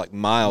hours, like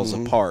miles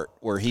apart,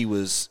 where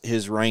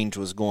his range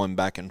was going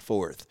back and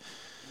forth.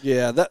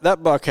 Yeah,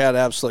 that buck had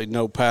absolutely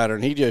no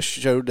pattern. He just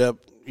showed up,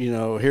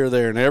 here,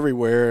 there, and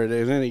everywhere at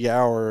any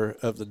hour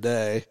of the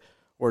day,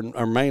 or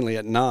mainly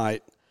at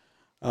night.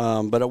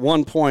 But at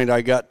one point,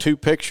 I got 2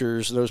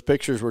 pictures. Those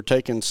pictures were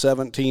taken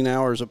 17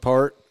 hours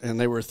apart, and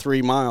they were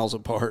 3 miles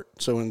apart.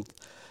 So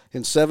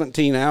in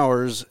 17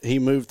 hours, he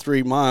moved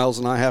 3 miles,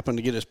 and I happened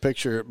to get his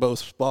picture at both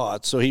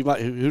spots. So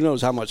who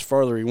knows how much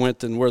farther he went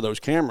than where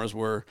those cameras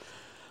were.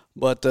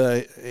 But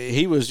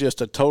he was just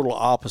a total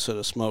opposite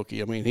of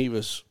Smokey. I mean, he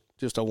was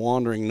just a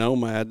wandering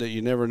nomad that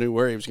you never knew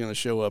where he was going to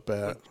show up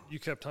at. You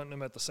kept hunting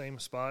him at the same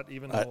spot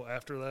even though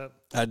after that?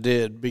 I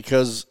did,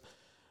 because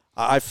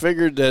I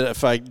figured that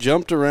if I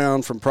jumped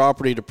around from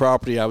property to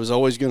property, I was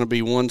always going to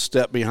be one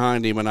step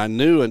behind him, and I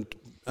knew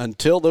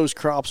until those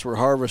crops were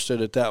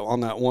harvested on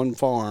that one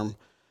farm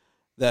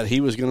that he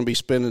was going to be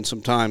spending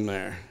some time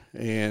there.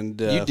 And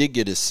you did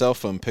get his cell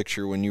phone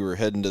picture when you were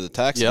heading to the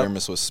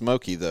taxidermist with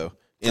Smokey, though,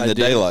 in the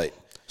daylight.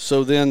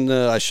 So then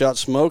I shot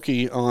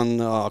Smokey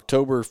on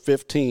October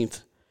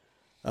 15th.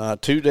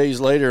 2 days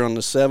later, on the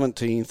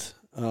 17th,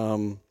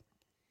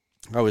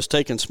 I was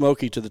taking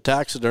Smokey to the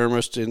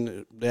taxidermist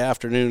in the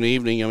afternoon,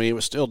 evening. I mean, it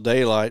was still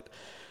daylight.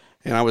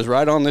 And I was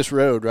right on this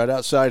road, right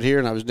outside here,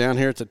 and I was down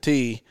here at the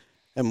tee,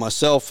 and my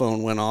cell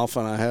phone went off,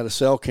 and I had a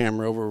cell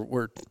camera over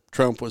where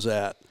Trump was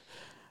at.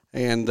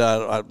 And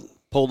I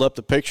pulled up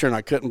the picture, and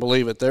I couldn't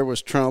believe it. There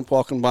was Trump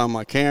walking by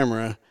my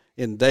camera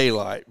in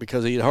daylight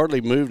because he had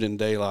hardly moved in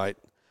daylight.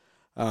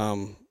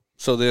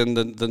 So then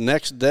the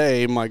next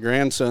day, my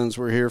grandsons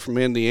were here from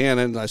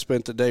Indiana, and I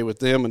spent the day with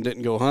them and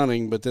didn't go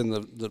hunting. But then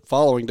the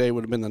following day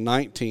would have been the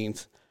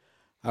 19th.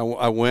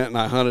 I went and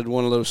I hunted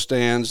one of those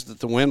stands that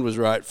the wind was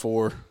right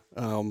for.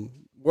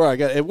 Where I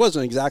got, it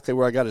wasn't exactly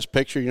where I got his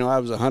picture. You know, I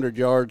was 100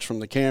 yards from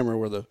the camera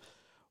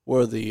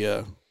where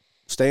the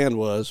stand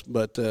was.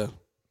 But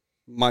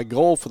my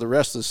goal for the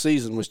rest of the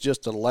season was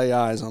just to lay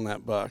eyes on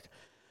that buck.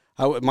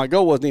 My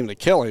goal wasn't even to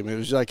kill him. It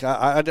was like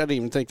I didn't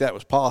even think that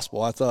was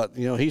possible. I thought,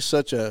 you know, he's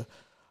such a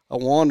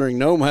wandering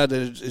nomad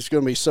that it's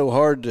going to be so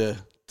hard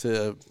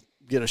to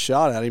get a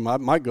shot at him.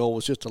 My goal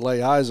was just to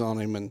lay eyes on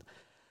him. And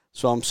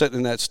so I'm sitting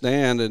in that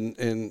stand,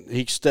 and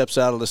he steps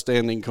out of the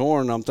standing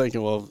corn. I'm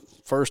thinking, well,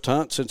 first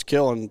hunt since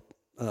killing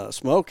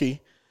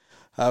Smokey,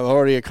 I've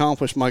already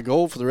accomplished my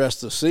goal for the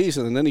rest of the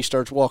season. And then he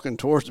starts walking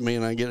towards me,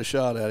 and I get a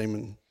shot at him,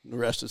 and the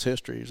rest is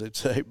history, as they'd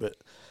say. But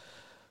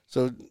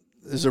so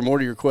is there more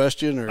to your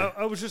question? Or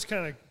I was just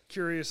kind of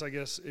curious, I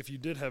guess, if you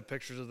did have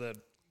pictures of that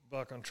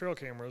buck on trail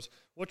cameras,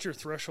 what's your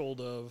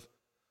threshold of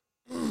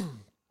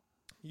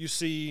you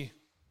see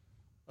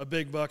a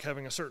big buck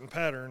having a certain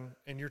pattern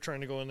and you're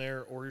trying to go in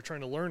there or you're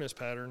trying to learn his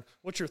pattern?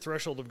 What's your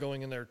threshold of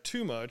going in there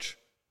too much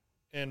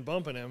and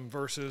bumping him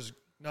versus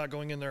not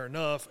going in there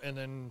enough and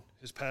then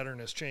his pattern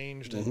has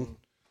changed? And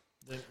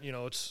then, you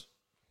know, it's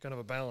kind of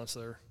a balance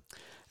there.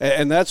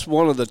 And that's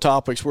one of the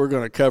topics we're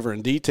going to cover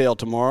in detail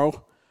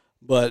tomorrow.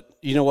 But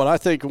you know what, I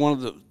think one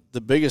of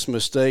the biggest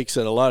mistakes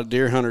that a lot of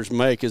deer hunters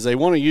make is they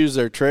want to use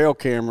their trail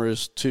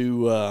cameras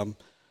to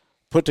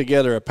put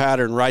together a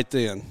pattern right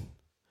then.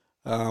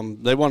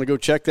 They want to go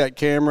check that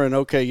camera and,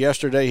 okay,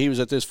 yesterday he was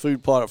at this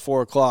food plot at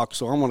 4 o'clock,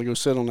 so I'm going to go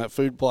sit on that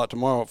food plot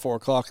tomorrow at 4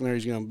 o'clock, and there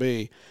he's going to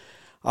be.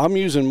 I'm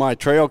using my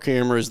trail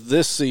cameras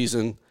this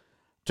season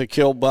to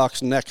kill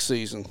bucks next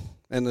season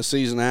and the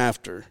season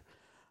after.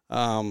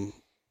 The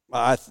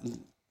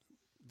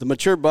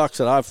mature bucks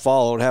that I've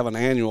followed have an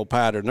annual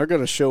pattern. They're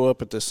going to show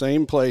up at the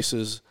same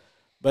places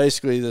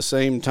basically the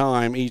same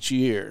time each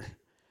year.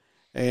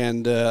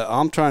 And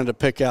I'm trying to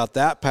pick out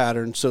that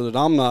pattern so that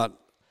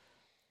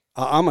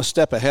I'm a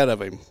step ahead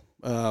of him.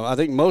 I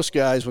think most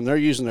guys, when they're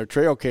using their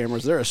trail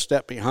cameras, they're a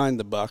step behind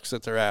the bucks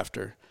that they're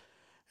after.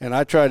 And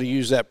I try to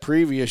use that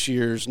previous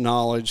year's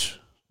knowledge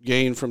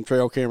gained from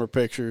trail camera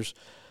pictures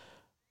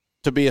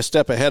to be a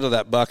step ahead of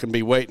that buck and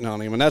be waiting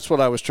on him. And that's what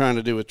I was trying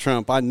to do with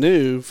Trump. I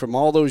knew from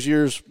all those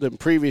years, the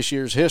previous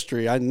year's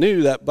history, I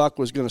knew that buck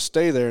was going to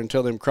stay there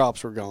until them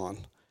crops were gone.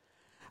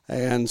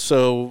 And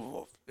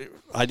so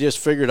I just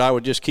figured I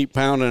would just keep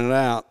pounding it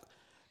out.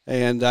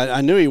 And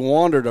I knew he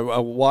wandered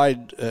a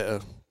wide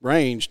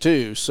range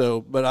too.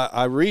 So, but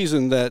I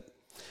reasoned that,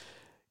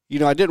 you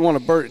know, I didn't want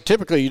to burn.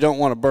 Typically, you don't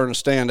want to burn a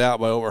stand out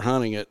by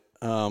overhunting it.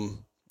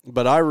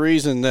 But I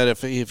reasoned that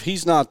if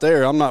he's not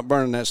there, I'm not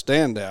burning that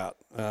stand out.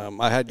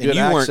 I had good access. And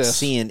you weren't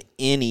seeing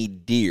any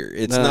deer.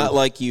 It's not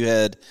like you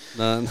had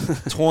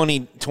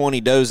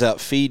 20 does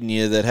out feeding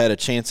you that had a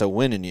chance of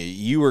winning you.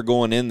 You were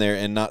going in there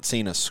and not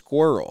seeing a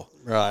squirrel.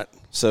 Right.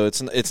 So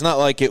it's not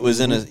like it was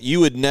in a –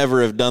 you would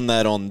never have done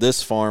that on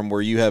this farm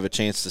where you have a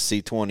chance to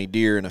see 20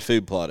 deer in a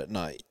food plot at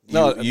night.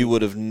 You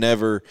would have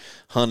never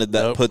hunted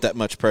that, put that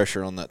much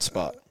pressure on that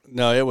spot.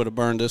 No, it would have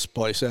burned this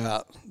place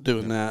out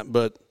doing that.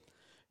 But,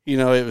 you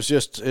know, it was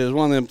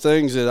one of them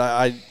things that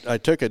I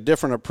took a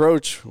different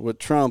approach with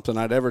Trump than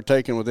I'd ever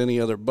taken with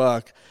any other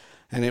buck,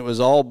 and it was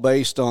all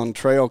based on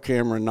trail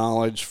camera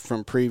knowledge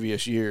from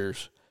previous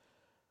years.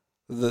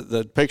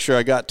 The picture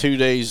I got 2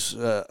 days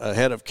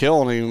ahead of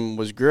killing him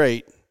was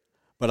great,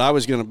 but I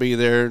was going to be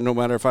there no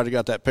matter if I'd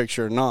got that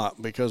picture or not,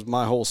 because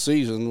my whole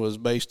season was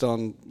based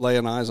on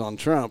laying eyes on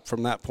Trump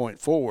from that point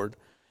forward,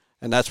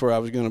 and that's where I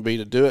was going to be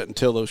to do it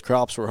until those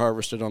crops were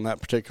harvested on that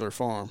particular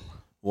farm.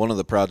 One of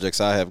the projects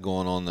I have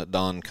going on that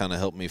Don kind of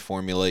helped me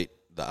formulate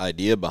the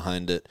idea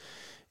behind it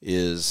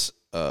is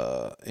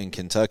in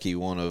Kentucky,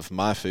 one of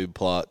my food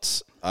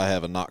plots, I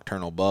have a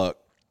nocturnal buck,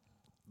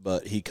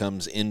 but he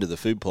comes into the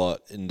food plot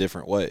in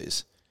different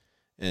ways.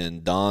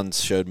 And Don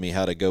showed me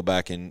how to go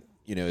back and,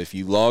 you know, if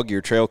you log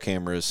your trail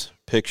cameras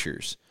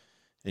pictures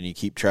and you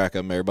keep track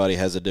of them, everybody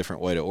has a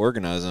different way to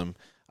organize them.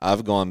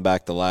 I've gone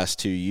back the last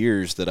 2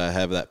 years that I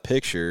have that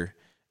picture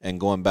and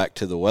going back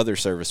to the Weather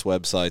Service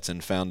websites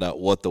and found out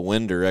what the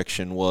wind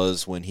direction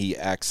was when he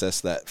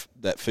accessed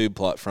that food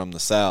plot from the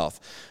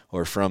south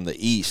or from the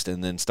east,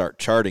 and then start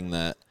charting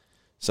that.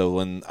 So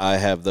when I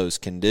have those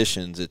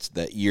conditions, it's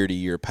that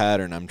year-to-year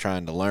pattern I'm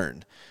trying to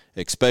learn,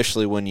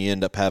 especially when you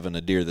end up having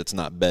a deer that's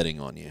not betting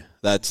on you.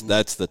 That's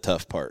the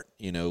tough part.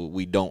 You know,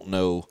 we don't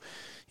know.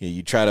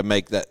 You try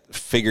to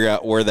figure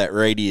out where that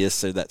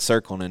radius or that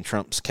circle, and in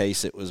Trump's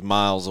case it was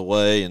miles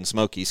away, in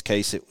Smokey's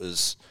case it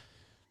was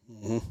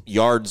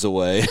yards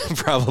away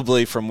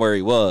probably from where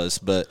he was.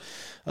 But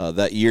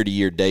that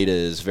year-to-year data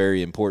is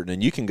very important,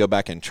 and you can go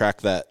back and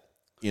track that,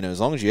 you know, as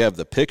long as you have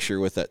the picture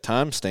with that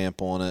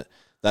timestamp on it.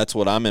 That's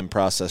what I'm in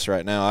process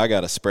right now. I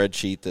got a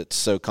spreadsheet that's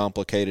so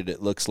complicated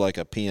it looks like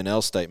a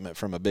P&L statement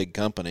from a big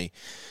company,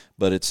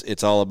 but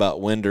it's all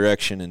about wind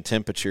direction and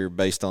temperature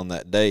based on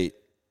that date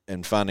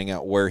and finding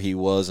out where he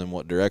was and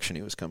what direction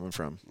he was coming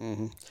from.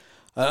 Mm-hmm.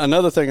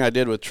 Another thing I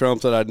did with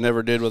Trump that I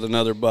never did with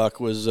another buck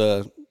was,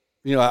 I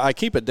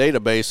keep a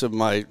database of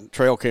my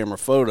trail camera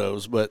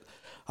photos, but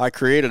I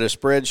created a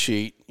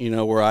spreadsheet,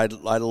 where I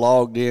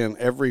logged in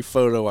every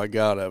photo I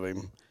got of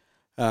him.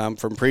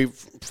 From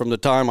the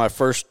time I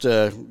first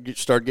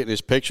started getting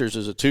his pictures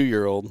as a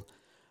 2-year-old,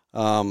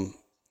 and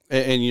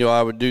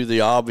I would do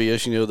the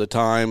obvious, the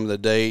time, the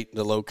date,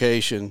 the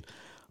location,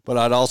 but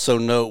I'd also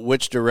note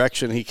which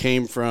direction he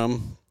came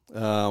from,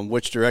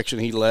 which direction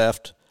he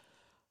left,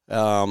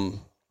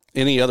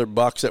 any other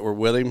bucks that were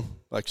with him,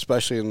 like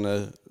especially in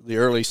the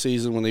early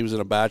season when he was in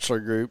a bachelor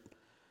group,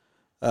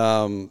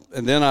 and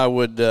then I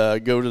would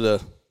go to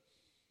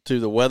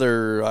the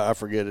weather. I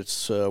forget,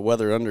 it's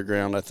Weather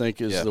Underground, I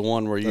think, is the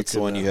one where you That's the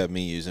one you have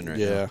me using right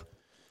now. Yeah.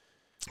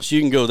 So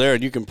you can go there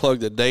and you can plug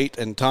the date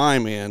and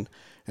time in,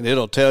 and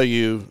it'll tell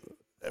you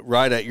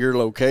right at your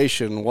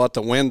location what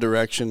the wind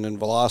direction and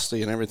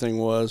velocity and everything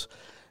was.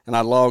 And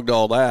I logged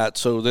all that.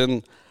 So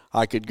then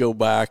I could go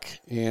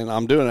back, and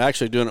I'm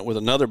actually doing it with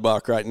another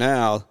buck right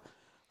now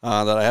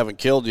that I haven't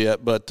killed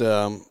yet. But,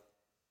 then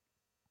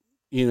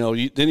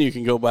you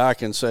can go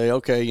back and say,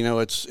 okay,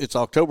 it's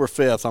October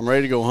 5th. I'm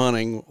ready to go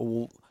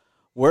hunting.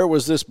 Where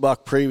was this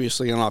buck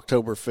previously on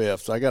October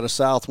 5th? I got a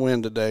south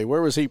wind today.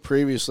 Where was he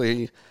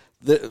previously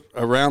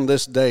around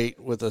this date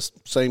with the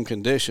same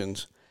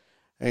conditions?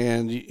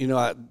 And,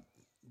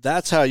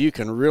 that's how you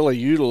can really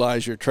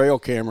utilize your trail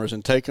cameras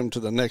and take them to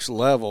the next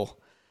level,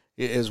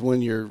 is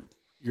when you're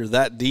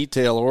that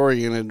detail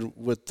oriented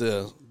with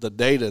the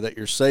data that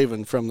you're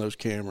saving from those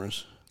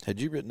cameras. Had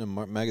you written a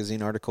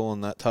magazine article on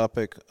that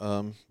topic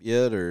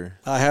yet, or?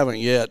 I haven't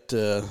yet.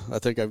 I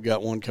think I've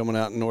got one coming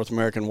out in North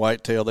American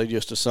Whitetail. They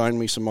just assigned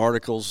me some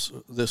articles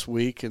this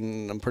week,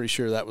 and I'm pretty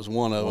sure that was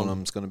one of them. One of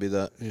them's going to be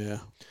that. Yeah.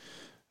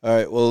 All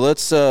right, well,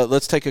 let's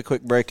take a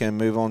quick break and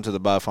move on to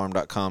the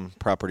BuyAFarm.com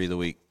Property of the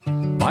Week.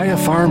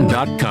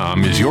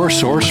 BuyAFarm.com is your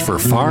source for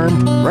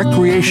farm,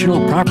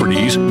 recreational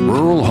properties,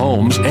 rural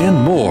homes,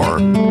 and more.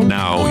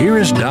 Now, here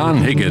is Don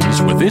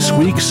Higgins with this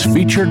week's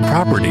featured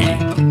property.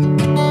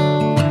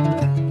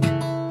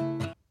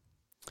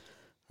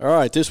 All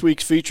right, this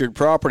week's featured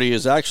property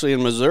is actually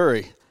in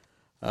Missouri.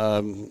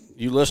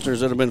 You listeners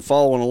that have been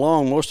following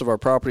along, most of our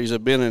properties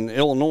have been in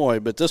Illinois,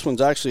 but this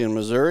one's actually in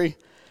Missouri.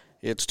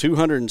 It's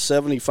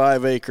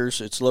 275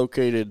 acres. It's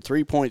located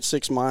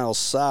 3.6 miles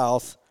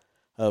south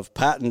of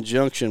Patton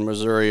Junction,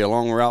 Missouri,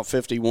 along Route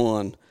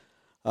 51.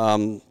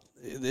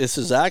 This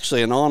is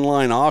actually an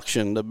online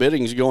auction. The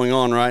bidding's going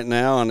on right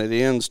now, and it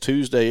ends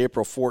Tuesday,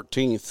 April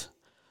 14th.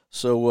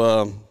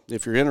 So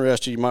if you're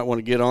interested, you might want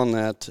to get on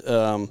that.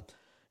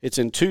 It's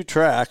in 2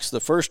 tracks. The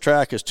first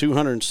track is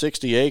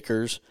 260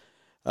 acres.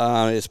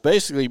 It's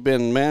basically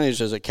been managed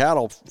as a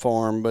cattle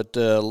farm, but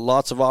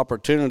lots of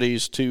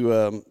opportunities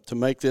to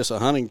make this a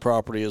hunting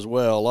property as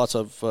well. Lots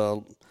of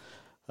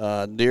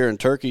deer and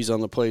turkeys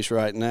on the place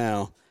right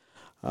now.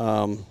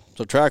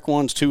 So track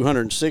 1's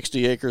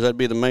 260 acres. That'd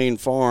be the main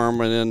farm,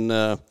 and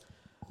then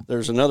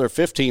there's another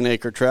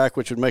 15-acre track,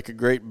 which would make a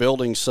great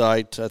building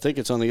site. I think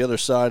it's on the other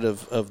side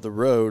of the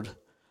road.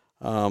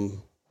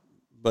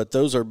 But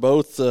those are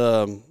both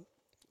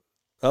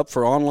up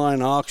for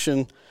online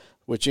auction,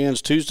 which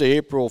ends Tuesday,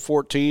 April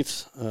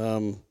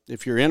 14th.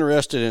 If you're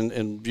interested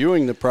in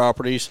viewing the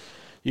properties,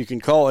 you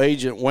can call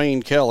Agent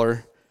Wayne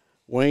Keller.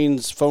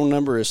 Wayne's phone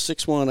number is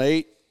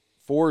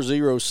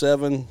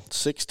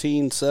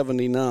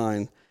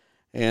 618-407-1679.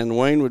 And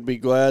Wayne would be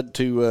glad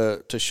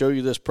to show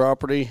you this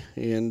property,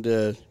 and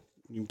you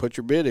can put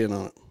your bid in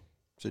on it.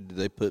 So do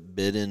they put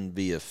bid in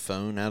via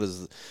phone? How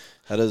does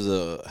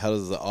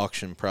the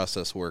auction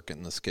process work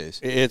in this case?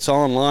 It's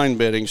online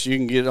bidding, so you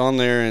can get on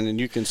there and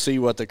you can see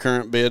what the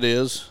current bid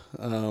is,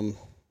 and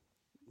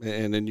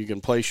then you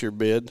can place your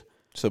bid.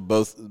 So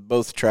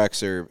both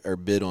tracks are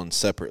bid on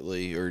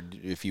separately, or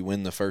if you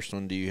win the first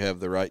one, do you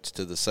have the rights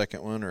to the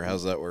second one, or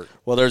how's that work?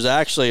 Well, there's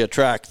actually a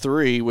track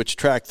 3, which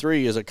track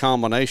 3 is a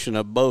combination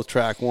of both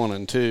track 1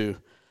 and 2.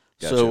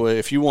 Gotcha. So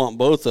if you want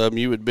both of them,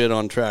 you would bid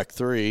on track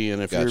 3,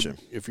 and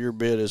if your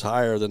bid is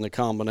higher than the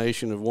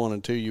combination of 1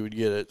 and 2, you would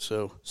get it.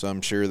 So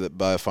I'm sure that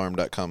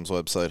BuyAFarm.com's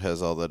website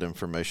has all that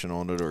information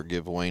on it, or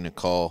give Wayne a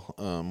call.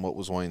 What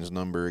was Wayne's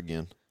number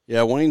again?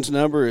 Yeah, Wayne's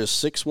number is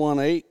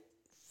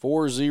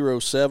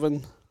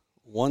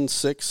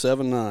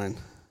 618-407-1679.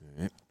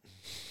 Right.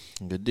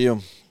 Good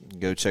deal.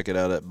 Go check it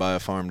out at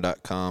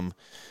BuyAFarm.com.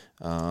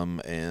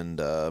 And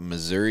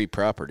Missouri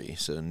property,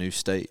 so new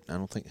state. I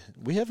don't think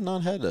we have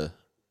not had a.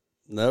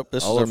 Nope,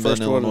 this all is our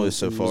first in one Illinois in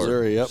so far.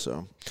 Missouri, yep. So,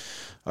 all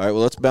right,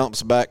 well, let's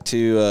bounce back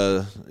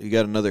to. You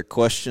got another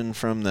question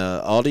from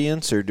the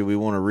audience, or do we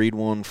want to read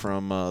one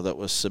from that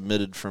was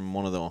submitted from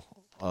one of the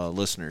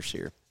listeners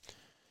here?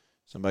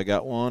 Somebody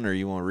got one, or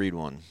you want to read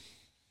one?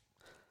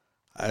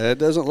 It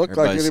doesn't look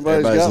like anybody's got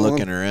one. Everybody's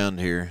looking around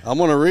here. I'm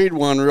going to read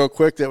one real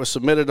quick that was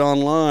submitted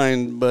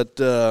online, but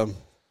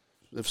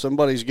if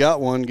somebody's got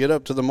one, get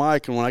up to the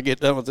mic, and when I get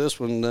done with this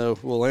one,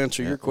 we'll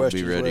answer your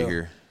questions. We'll be ready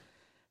here.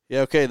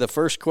 Yeah, okay. The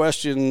first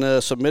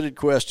question, submitted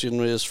question,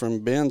 is from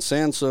Ben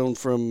Sansone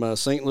from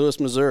St. Louis,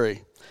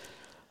 Missouri.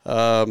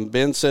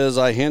 Ben says,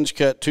 I hinge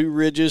cut 2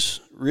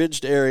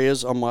 ridged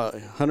areas on my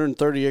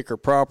 130-acre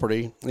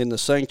property in the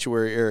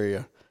sanctuary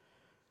area,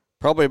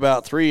 probably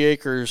about 3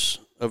 acres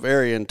of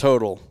area in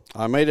total.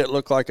 I made it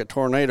look like a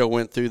tornado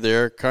went through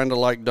there, kind of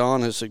like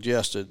Don has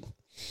suggested.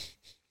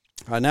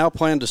 I now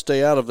plan to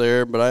stay out of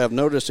there, but I have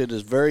noticed it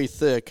is very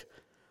thick,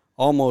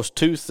 almost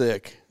too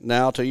thick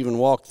now to even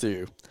walk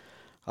through.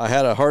 I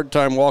had a hard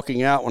time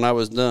walking out when I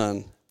was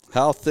done.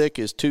 How thick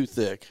is too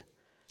thick?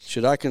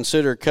 Should I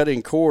consider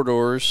cutting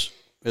corridors,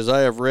 as I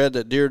have read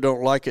that deer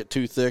don't like it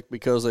too thick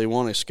because they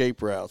want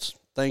escape routes?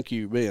 Thank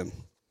you, Ben.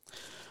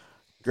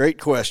 Great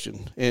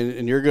question,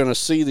 and you're going to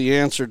see the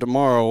answer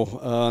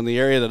tomorrow in the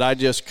area that I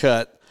just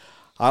cut.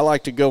 I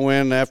like to go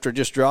in after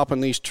just dropping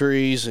these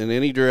trees in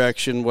any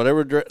direction,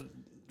 whatever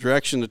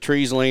direction the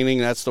tree's leaning,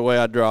 that's the way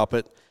I drop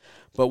it.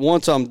 But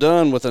once I'm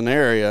done with an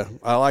area,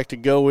 I like to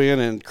go in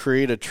and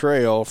create a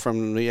trail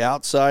from the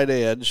outside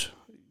edge,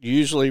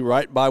 usually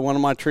right by one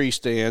of my tree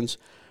stands,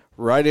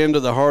 right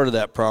into the heart of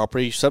that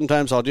property.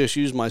 Sometimes I'll just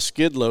use my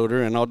skid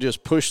loader and I'll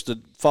just push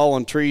the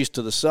fallen trees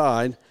to the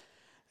side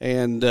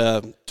and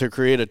to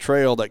create a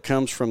trail that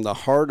comes from the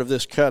heart of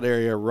this cut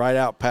area right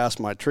out past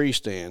my tree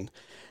stand.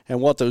 And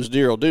what those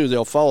deer will do,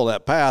 they'll follow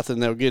that path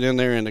and they'll get in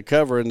there in the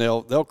cover and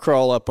they'll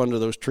crawl up under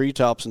those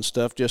treetops and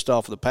stuff just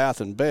off the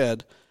path and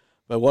bed.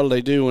 But what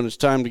do when it's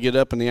time to get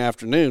up in the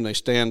afternoon? They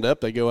stand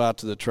up, they go out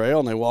to the trail,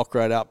 and they walk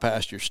right out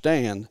past your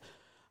stand.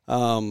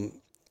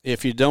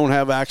 If you don't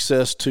have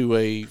access to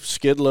a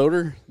skid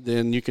loader,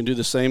 then you can do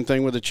the same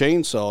thing with a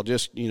chainsaw.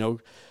 Just,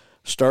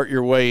 start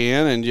your way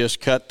in and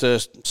just cut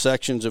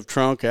sections of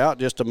trunk out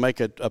just to make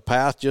a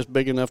path just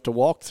big enough to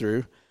walk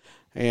through.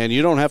 And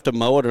you don't have to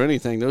mow it or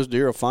anything. Those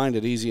deer will find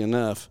it easy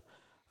enough.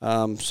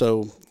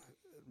 So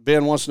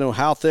Ben wants to know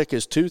how thick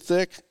is too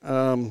thick.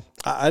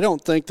 I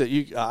don't think that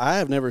I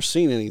have never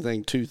seen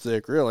anything too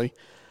thick, really,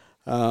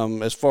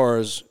 as far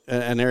as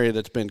an area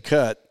that's been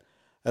cut,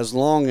 as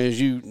long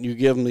as you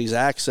give them these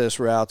access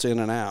routes in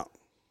and out.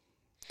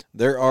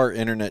 There are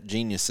internet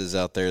geniuses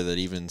out there that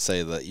even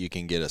say that you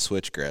can get a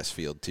switchgrass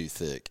field too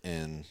thick,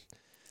 and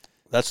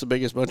that's the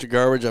biggest bunch of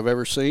garbage I've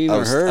ever seen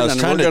or heard,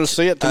 and we're going to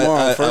see it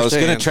tomorrow I was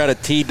going to try to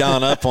tee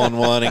Don up on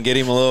one and get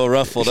him a little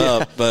ruffled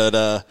up, but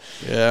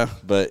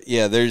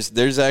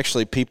there's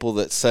actually people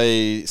that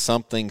say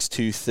something's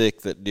too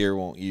thick that deer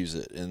won't use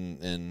it,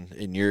 and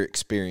in your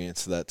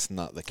experience, that's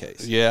not the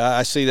case. Yeah,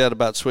 I see that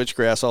about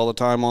switchgrass all the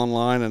time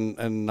online,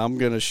 and I'm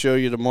going to show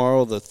you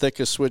tomorrow the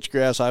thickest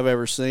switchgrass I've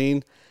ever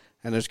seen.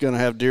 And it's going to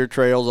have deer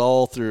trails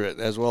all through it,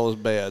 as well as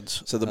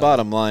beds. So the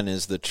bottom line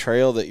is the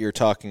trail that you're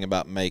talking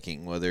about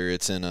making, whether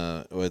it's in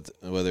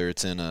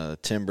a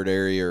timbered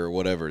area or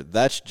whatever,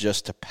 that's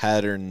just to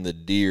pattern the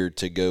deer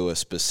to go a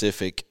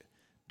specific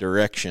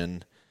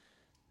direction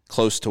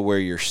close to where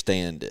your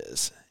stand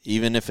is.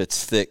 Even if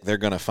it's thick, they're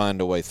going to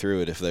find a way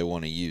through it if they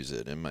want to use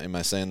it. Am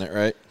I saying that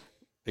right?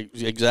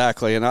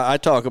 Exactly. And I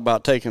talk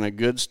about taking a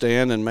good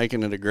stand and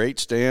making it a great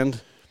stand.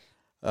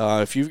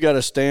 If you've got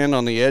a stand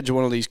on the edge of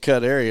one of these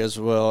cut areas,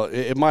 well,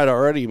 it might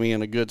already be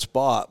in a good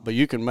spot, but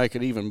you can make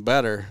it even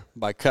better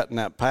by cutting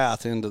that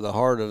path into the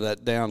heart of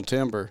that down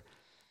timber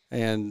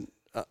and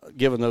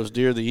giving those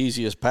deer the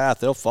easiest path.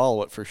 They'll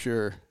follow it for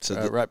sure,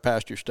 right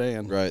past your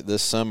stand. Right.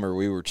 This summer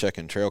we were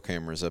checking trail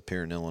cameras up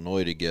here in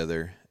Illinois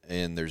together,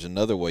 and there's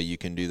another way you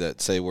can do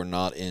that. Say we're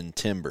not in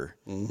timber.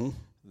 Mm-hmm.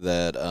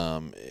 That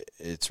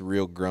it's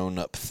real grown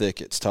up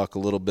thickets. Talk a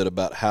little bit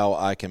about how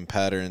I can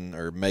pattern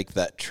or make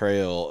that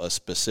trail a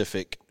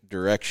specific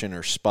direction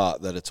or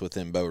spot that it's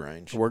within bow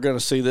range. We're going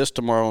to see this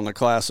tomorrow in the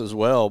class as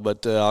well,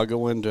 but I'll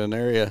go into an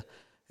area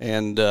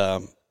and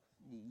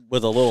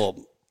with a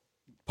little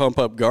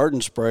pump-up garden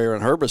sprayer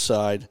and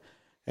herbicide,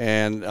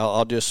 and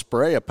I'll just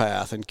spray a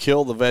path and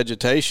kill the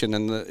vegetation,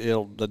 and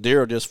the deer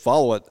will just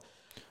follow it.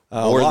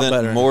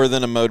 More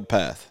than a mowed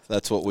path.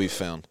 That's what we've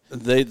found.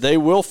 They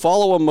will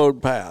follow a mowed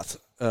path,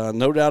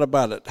 no doubt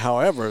about it.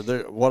 However,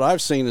 what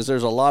I've seen is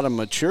there's a lot of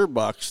mature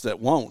bucks that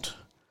won't.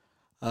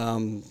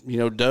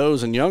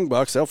 Does and young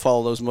bucks, they'll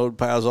follow those mowed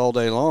paths all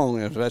day long.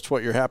 If that's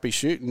what you're happy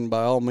shooting,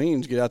 by all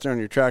means, get out there on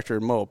your tractor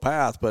and mow a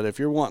path. But if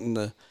you're wanting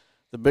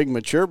the big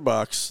mature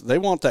bucks, they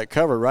want that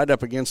cover right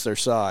up against their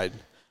side.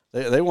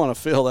 They want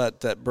to feel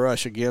that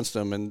brush against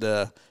them. And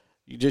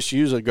you just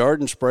use a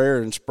garden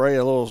sprayer and spray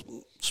a little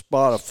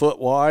spot a foot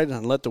wide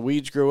and let the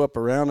weeds grow up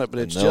around it, but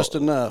it's just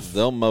enough.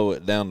 They'll mow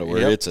it down to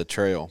where it's a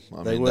trail.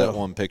 They will. That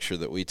one picture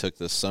that we took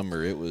this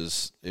summer, it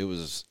was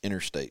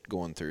interstate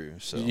going through.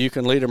 So you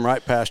can lead them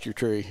right past your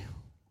tree.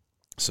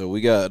 So we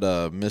got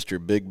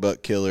Mr. Big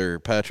Buck Killer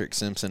Patrick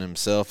Simpson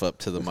himself up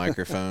to the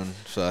microphone.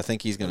 So I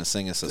think he's going to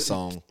sing us a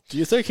song. Do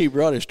you think he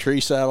brought his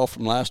tree saddle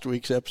from last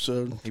week's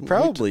episode? He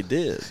probably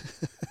did.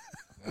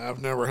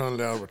 I've never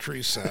hunted out of a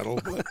tree saddle,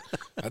 but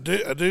I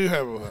do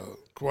have a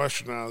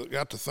question. I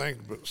got to think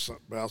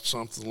about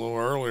something a little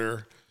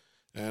earlier.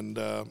 And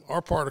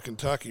our part of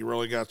Kentucky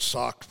really got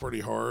socked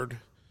pretty hard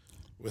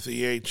with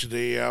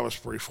EHD. I was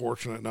pretty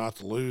fortunate not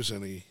to lose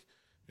any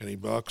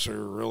bucks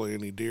or really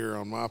any deer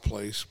on my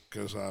place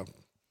because I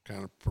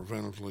kind of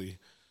preventively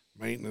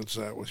maintenance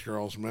that with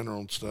y'all's mineral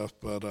and stuff.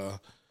 But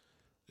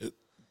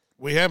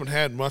we haven't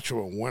had much of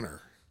a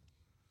winter.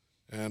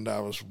 And I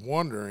was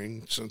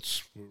wondering,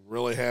 since we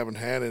really haven't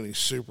had any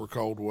super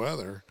cold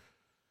weather,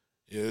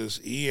 is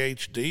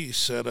EHD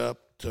set up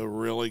to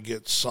really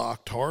get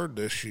socked hard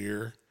this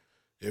year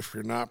if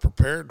you're not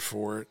prepared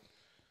for it?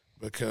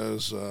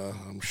 Because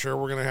I'm sure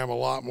we're going to have a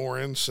lot more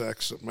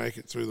insects that make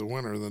it through the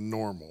winter than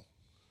normal.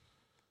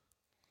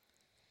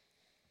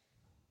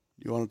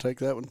 You want to take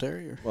that one,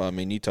 Terry? Or? Well, I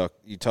mean, you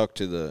talked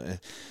to the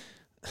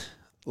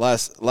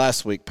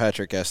last week.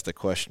 Patrick asked the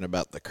question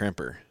about the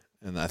crimper,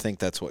 and I think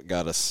that's what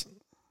got us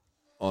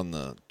on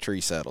the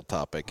tree saddle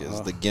topic is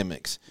the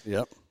gimmicks.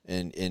 Yep.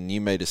 And you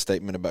made a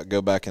statement about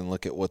go back and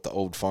look at what the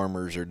old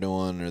farmers are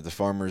doing or the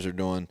farmers are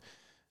doing.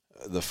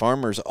 The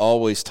farmers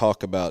always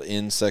talk about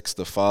insects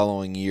the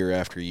following year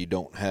after you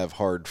don't have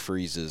hard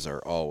freezes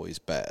are always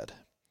bad.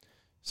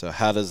 So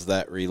how does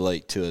that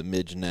relate to a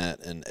midge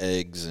gnat and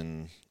eggs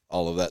and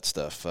all of that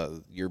stuff?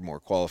 You're more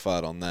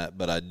qualified on that,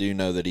 but I do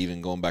know that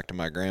even going back to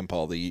my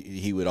grandpa,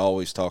 he would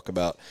always talk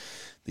about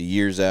the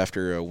years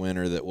after a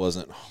winter that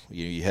wasn't,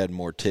 you had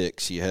more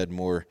ticks, you had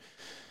more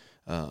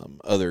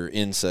other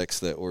insects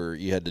that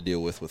you had to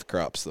deal with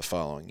crops the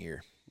following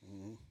year.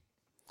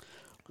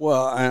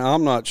 Well,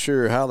 I'm not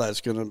sure how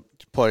that's going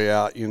to play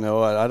out.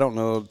 I don't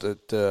know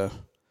that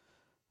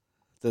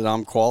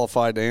I'm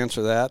qualified to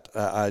answer that.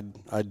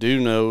 I do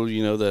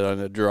know, that on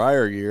a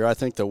drier year, I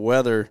think the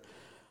weather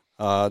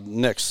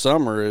next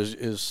summer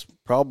is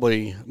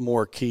probably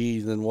more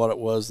key than what it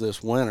was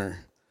this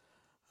winter.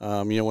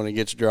 When it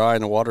gets dry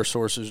and the water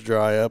sources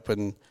dry up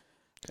and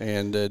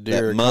deer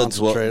that mud's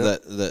concentrate.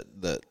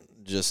 that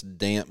just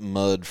damp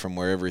mud from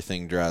where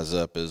everything dries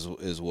up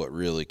is what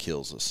really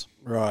kills us.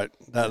 Right.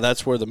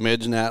 That's where the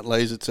midge gnat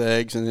lays its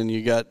eggs, and then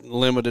you got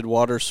limited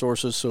water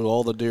sources, so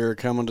all the deer are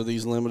coming to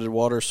these limited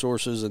water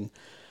sources, and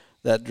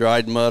that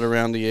dried mud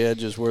around the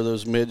edge is where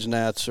those midge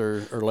gnats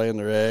are laying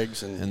their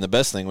eggs. And the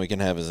best thing we can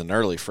have is an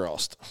early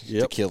frost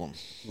to kill them.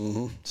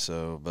 Mm-hmm.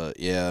 So, but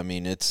yeah, I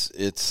mean,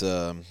 it's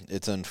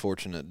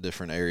unfortunate.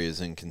 Different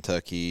areas in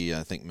Kentucky,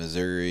 I think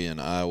Missouri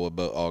and Iowa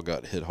all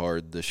got hit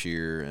hard this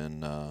year,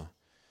 and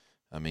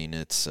I mean,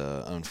 it's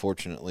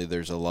unfortunately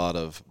there's a lot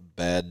of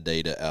bad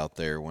data out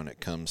there when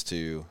it comes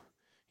to,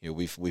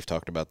 we've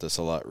talked about this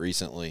a lot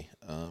recently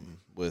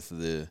with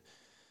the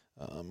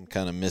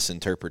kind of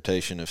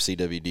misinterpretation of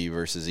CWD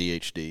versus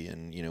EHD.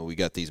 And, we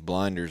got these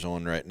blinders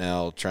on right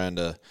now trying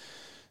to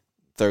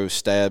throw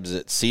stabs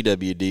at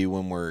CWD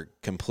when we're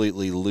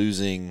completely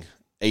losing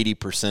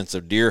 80%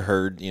 of deer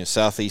herd.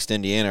 Southeast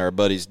Indiana, our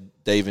buddies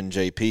Dave and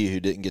JP, who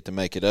didn't get to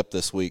make it up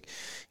this week,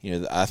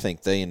 I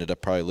think they ended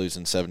up probably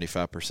losing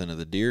 75% of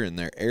the deer in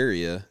their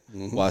area,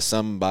 while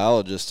some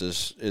biologist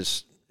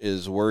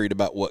is worried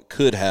about what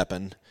could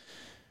happen.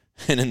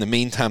 And in the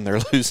meantime, they're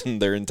losing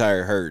their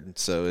entire herd.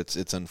 So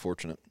it's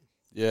unfortunate.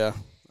 Yeah.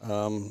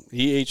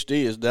 EHD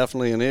is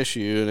definitely an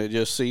issue, and it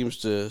just seems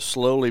to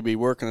slowly be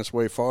working its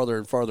way farther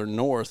and farther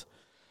north.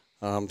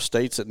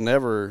 States that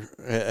never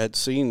had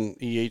seen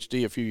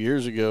EHD a few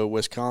years ago,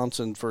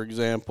 Wisconsin, for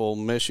example,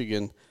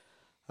 Michigan,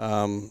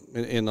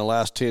 in the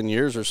last 10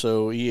 years or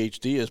so,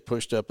 EHD has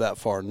pushed up that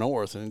far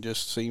north, and it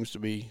just seems to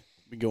be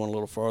going a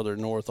little farther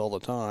north all the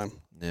time.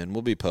 And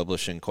we'll be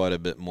publishing quite a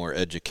bit more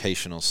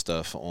educational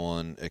stuff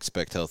on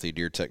Expect Healthy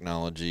Deer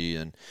technology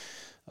and,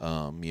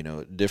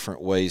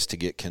 different ways to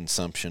get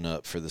consumption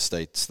up for the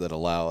states that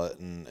allow it.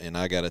 And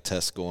I got a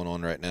test going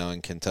on right now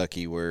in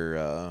Kentucky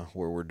where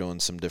we're doing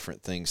some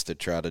different things to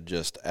try to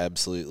just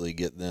absolutely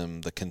get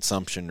the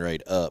consumption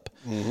rate up.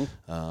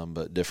 Mm-hmm.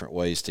 But different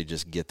ways to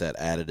just get that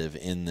additive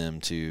in them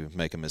to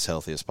make them as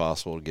healthy as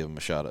possible to give them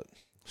a shot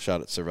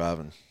at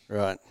surviving.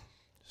 Right.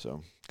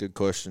 So good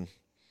question.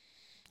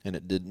 And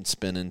it didn't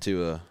spin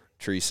into a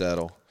tree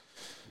saddle.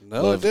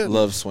 No, it didn't.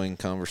 Love swing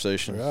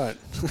conversation. Right.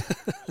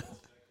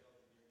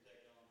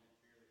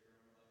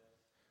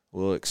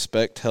 Will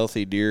Expect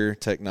Healthy Deer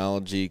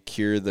technology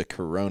cure the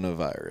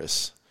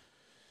coronavirus?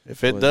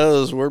 If it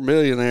does, we're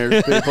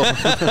millionaires, people.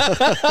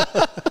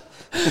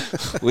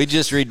 We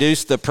just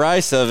reduced the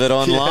price of it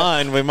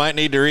online. Yeah. We might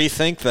need to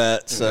rethink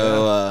that.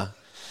 So,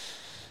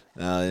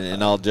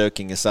 and all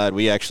joking aside,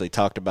 we actually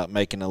talked about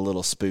making a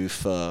little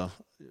spoof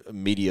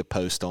media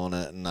post on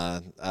it, and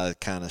I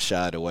kind of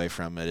shied away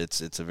from it.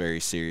 It's a very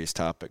serious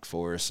topic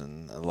for us,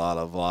 and a lot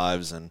of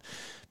lives and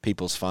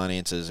people's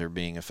finances are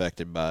being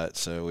affected by it.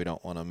 So we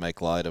don't want to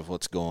make light of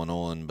what's going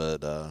on,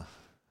 but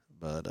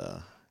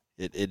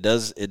it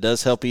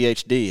does help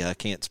EHD. I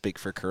can't speak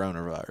for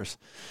coronavirus.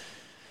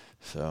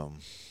 So,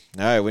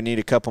 all right, we need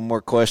a couple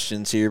more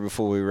questions here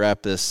before we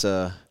wrap this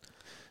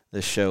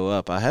show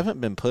up. I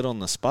haven't been put on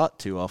the spot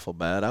too awful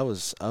bad. I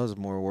was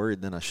more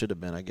worried than I should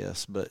have been, I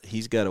guess. But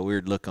he's got a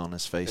weird look on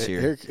his face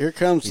here. Here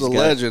comes the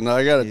legend.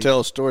 I got to tell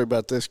a story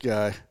about this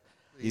guy.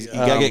 You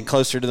got to get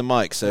closer to the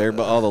mic so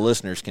all the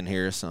listeners can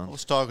hear us. I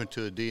was talking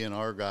to a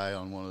DNR guy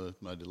on one of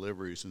my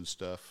deliveries and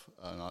stuff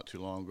not too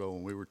long ago,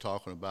 and we were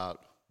talking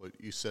about what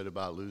you said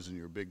about losing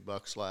your big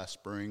bucks last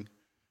spring.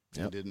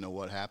 Yep. And didn't know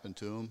what happened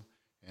to them,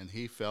 and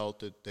he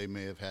felt that they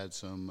may have had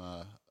some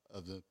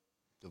of the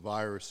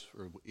virus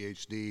or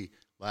EHD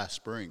last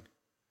spring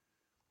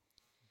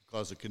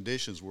because the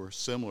conditions were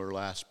similar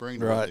last spring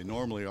to what they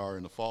normally are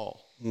in the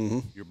fall. Mm-hmm.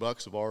 Your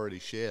bucks have already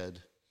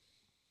shed.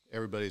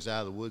 Everybody's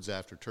out of the woods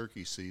after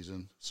turkey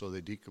season, so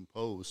they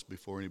decompose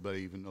before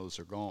anybody even knows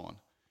they're gone.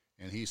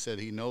 And he said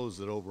he knows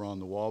that over on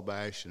the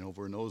Wabash and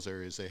over in those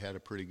areas, they had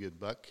a pretty good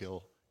buck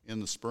kill in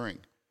the spring.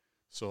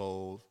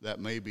 So that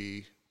may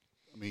be,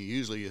 I mean,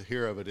 usually you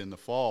hear of it in the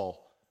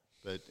fall,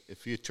 but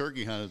if you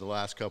turkey hunted the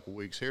last couple of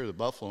weeks here, the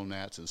buffalo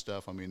gnats and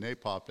stuff, I mean, they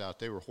popped out.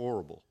 They were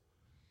horrible.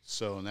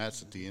 So, and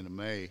that's at the end of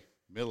May,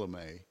 middle of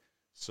May.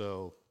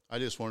 So I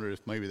just wondered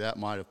if maybe that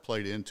might have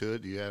played into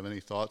it. Do you have any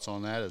thoughts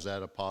on that? Is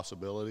that a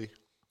possibility?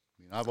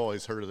 I mean, I've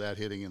always heard of that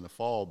hitting in the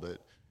fall, but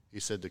he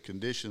said the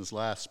conditions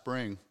last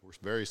spring were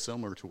very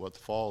similar to what the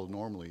fall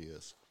normally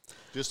is.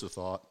 Just a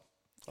thought.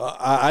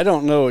 I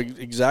don't know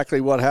exactly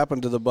what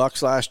happened to the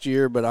bucks last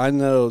year, but I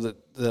know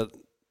that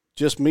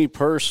just me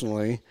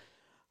personally,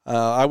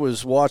 I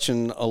was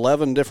watching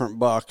 11 different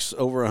bucks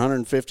over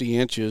 150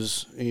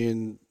 inches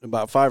in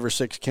about 5 or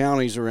 6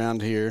 counties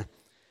around here.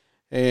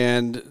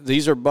 And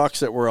these are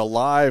bucks that were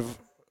alive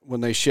when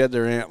they shed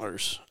their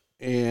antlers.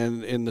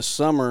 And in the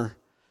summer,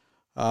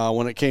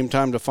 when it came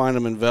time to find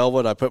them in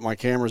velvet, I put my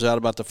cameras out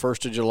about the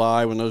 1st of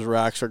July when those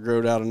racks are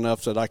growed out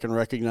enough that I can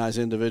recognize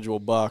individual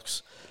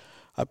bucks.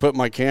 I put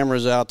my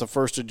cameras out the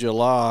 1st of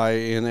July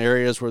in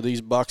areas where these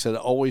bucks had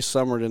always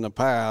summered in the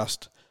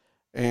past,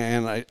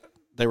 and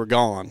they were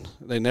gone.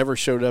 They never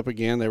showed up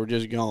again. They were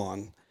just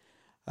gone.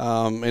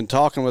 And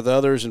talking with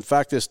others, in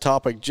fact, this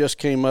topic just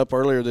came up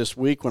earlier this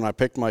week when I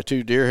picked my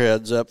 2 deer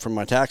heads up from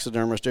my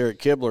taxidermist, Eric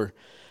Kibler.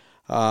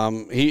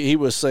 He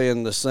was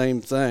saying the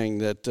same thing,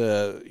 that,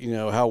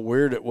 how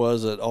weird it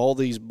was that all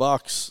these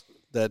bucks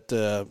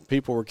that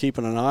people were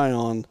keeping an eye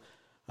on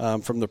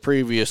from the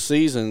previous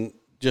season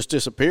just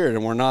disappeared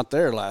and were not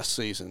there last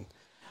season.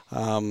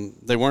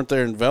 They weren't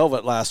there in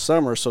velvet last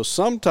summer, so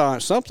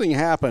something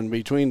happened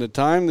between the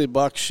time the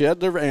bucks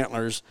shed their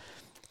antlers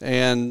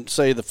and,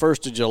 say, the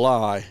 1st of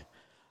July,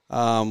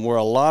 where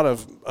a lot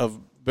of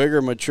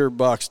bigger mature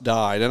bucks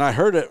died. And I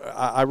heard it.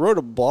 I wrote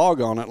a blog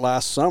on it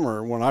last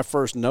summer when I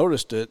first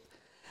noticed it,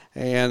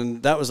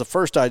 and that was the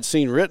first I'd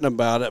seen written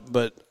about it.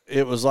 But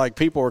it was like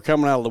people were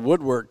coming out of the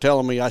woodwork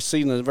telling me I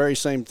seen the very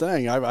same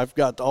thing. I've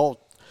got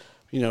all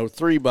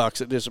 3 bucks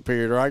that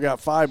disappeared, or I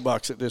got 5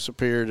 bucks that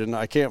disappeared, and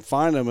I can't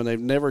find them, and they've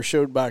never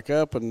showed back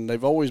up, and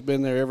they've always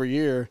been there every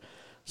year.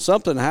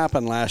 Something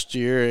happened last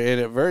year, and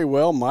it very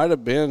well might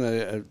have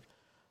been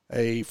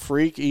a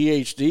freak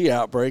EHD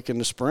outbreak in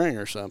the spring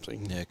or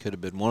something. Yeah, it could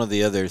have been. One of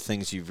the other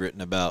things you've written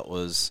about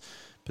was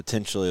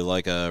potentially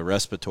like a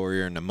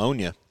respiratory or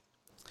pneumonia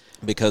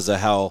because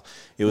of how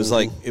it was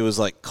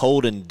like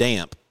cold and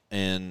damp,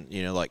 and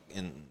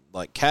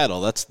like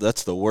cattle,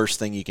 that's the worst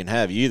thing you can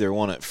have. You either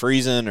want it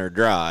freezing or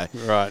dry.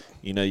 Right.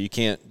 You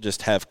can't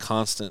just have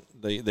constant.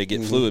 They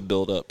get fluid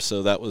buildup.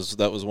 So that was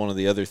one of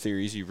the other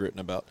theories you've written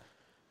about.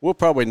 We'll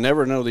probably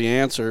never know the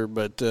answer,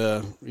 but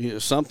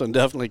something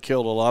definitely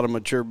killed a lot of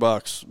mature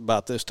bucks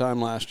about this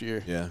time last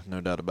year. Yeah,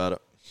 no doubt about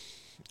it.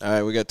 All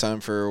right, we got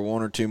time for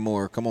 1 or 2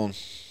 more. Come on.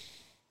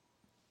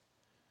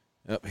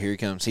 Yep, here he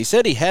comes. He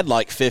said he had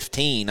like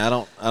 15. I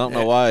don't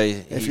know why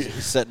he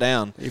sat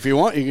down. If you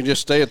want, you can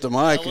just stay at the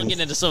mic. We'll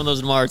get into some of those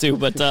tomorrow too.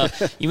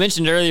 But you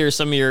mentioned earlier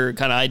some of your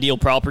kind of ideal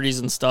properties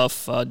and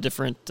stuff,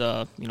 different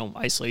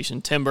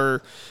isolation,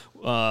 timber,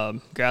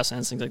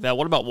 grasslands, things like that.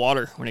 What about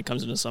water when it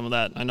comes into some of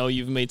that? I know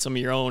you've made some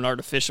of your own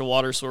artificial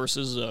water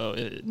sources,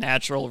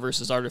 natural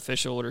versus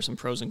artificial. What are some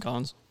pros and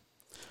cons?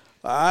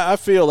 I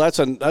feel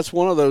that's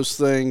one of those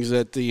things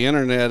that the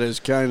internet is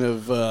kind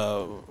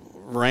of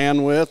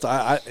ran with.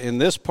 In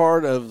this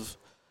part of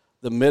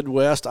the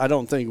Midwest, I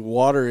don't think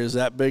water is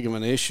that big of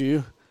an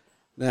issue.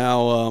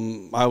 Now,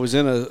 I was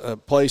in a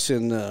place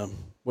in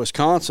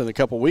Wisconsin a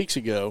couple weeks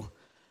ago,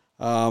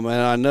 and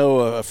I know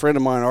a friend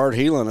of mine, Art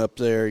Heelan, up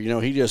there,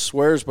 he just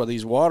swears by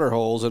these water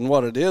holes, and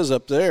what it is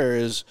up there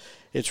is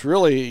it's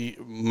really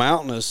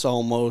mountainous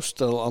almost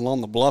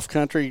along the bluff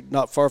country,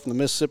 not far from the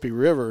Mississippi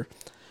River.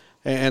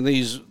 And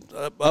these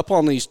up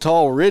on these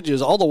tall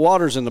ridges, all the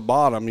water's in the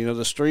bottom.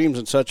 The streams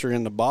and such are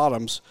in the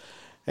bottoms.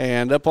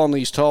 And up on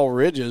these tall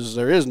ridges,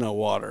 there is no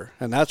water.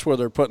 And that's where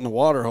they're putting the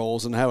water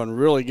holes and having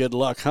really good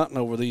luck hunting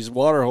over these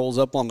water holes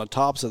up on the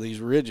tops of these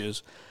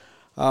ridges.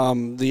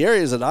 The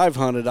areas that I've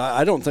hunted,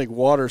 I don't think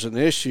water's an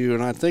issue.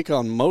 And I think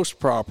on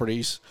most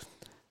properties,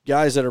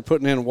 guys that are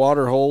putting in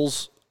water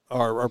holes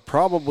are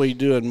probably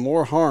doing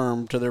more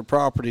harm to their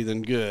property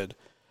than good.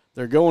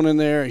 They're going in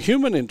there.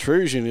 Human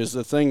intrusion is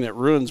the thing that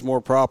ruins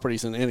more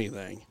properties than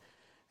anything.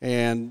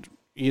 And,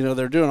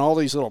 they're doing all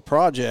these little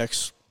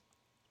projects,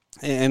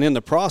 and in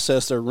the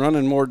process, they're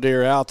running more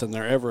deer out than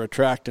they're ever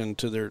attracting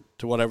to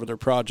whatever their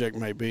project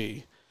may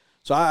be.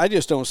 So I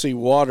just don't see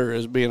water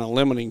as being a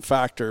limiting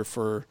factor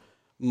for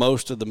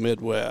most of the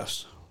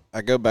Midwest.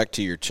 I go back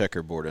to your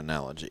checkerboard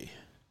analogy,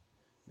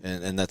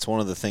 and that's one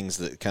of the things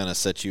that kind of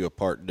sets you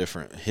apart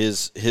different.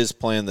 His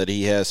plan that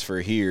he has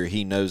for here,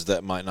 he knows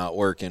that might not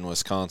work in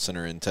Wisconsin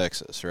or in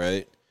Texas,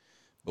 right?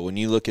 But when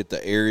you look at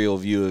the aerial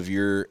view of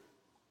your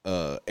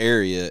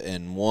area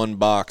and one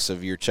box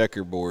of your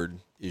checkerboard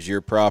is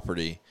your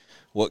property,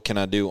 what can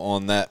I do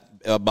on that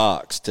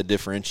box to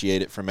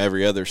differentiate it from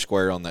every other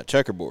square on that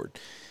checkerboard?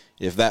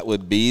 If that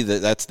would be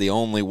that's the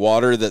only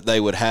water that they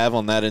would have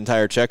on that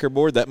entire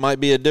checkerboard, that might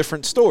be a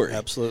different story.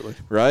 Absolutely.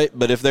 Right?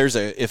 But if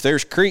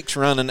there's creeks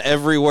running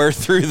everywhere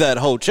through that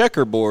whole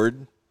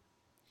checkerboard,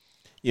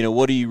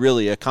 what are you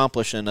really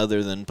accomplishing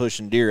other than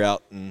pushing deer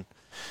out and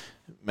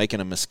making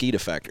a mosquito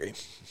factory?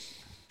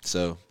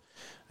 So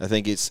I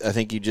think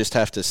you just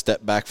have to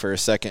step back for a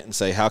second and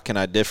say, how can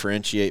I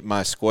differentiate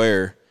my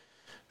square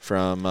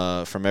from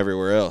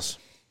everywhere else?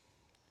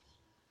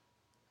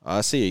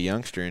 I see a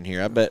youngster in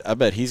here. I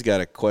bet he's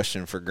got a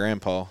question for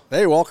Grandpa.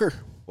 Hey, Walker.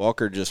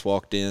 Walker just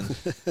walked in.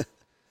 Is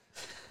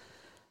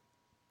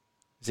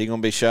he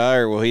going to be shy,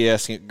 or will he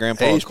ask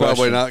Grandpa a question? He's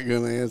probably not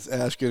going to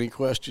ask any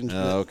questions.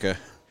 Oh, okay.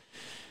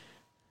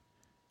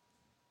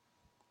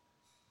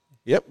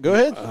 Yep, go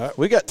ahead.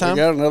 We got time.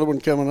 We got another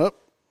one coming up.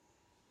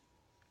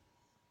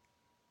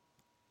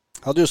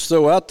 I'll just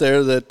throw out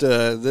there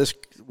that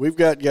we've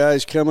got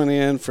guys coming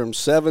in from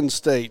 7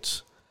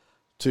 states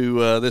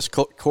to this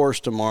course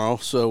tomorrow.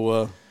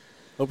 So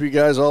hope you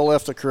guys all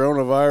left the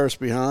coronavirus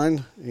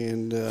behind.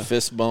 And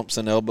fist bumps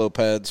and elbow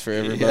pads for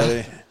everybody.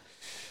 Yeah.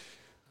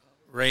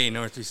 Ray,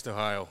 Northeast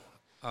Ohio.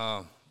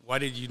 Why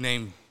did you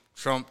name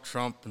Trump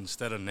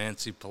instead of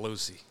Nancy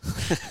Pelosi?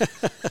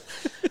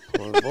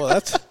 Well,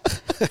 that's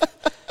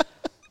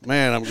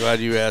man, I'm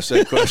glad you asked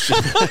that question.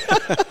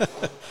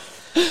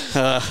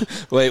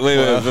 Wait.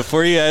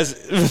 Before you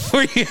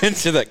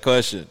answer that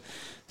question,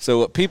 so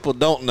what people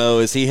don't know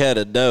is he had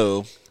a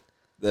doe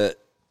that,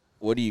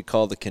 what do you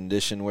call the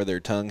condition where their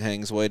tongue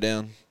hangs way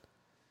down?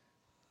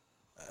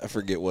 I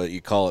forget what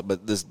you call it,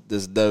 but this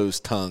doe's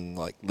tongue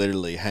like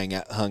literally hung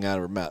out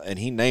of her mouth, and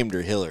he named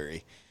her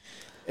Hillary.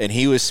 And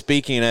he was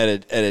speaking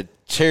at a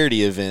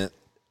charity event,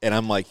 and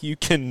I'm like, you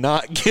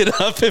cannot get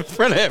up in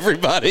front of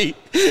everybody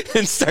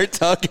and start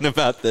talking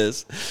about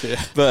this.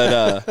 Yeah.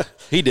 But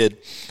he did.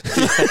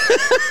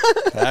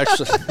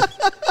 Actually,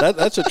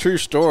 that's a true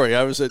story.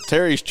 I was at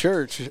Terry's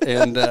church,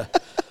 and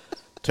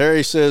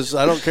Terry says,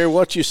 I don't care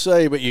what you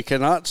say, but you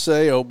cannot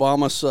say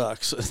Obama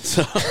sucks.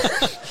 So,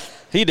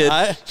 he did.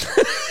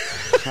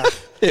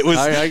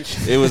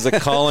 It was a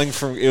calling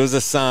from. It was a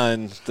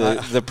sign.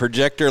 The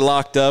projector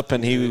locked up,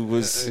 and he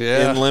was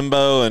in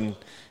limbo, and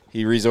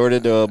he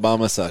resorted to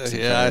Obama sucks.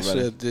 Yeah, I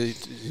said,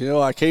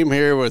 I came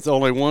here with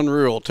only one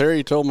rule.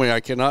 Terry told me I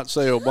cannot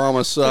say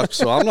Obama sucks,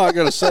 so I'm not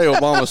going to say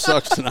Obama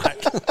sucks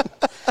tonight.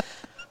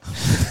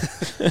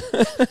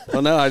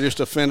 Well, now I just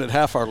offended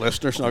half our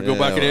listeners, and I'll go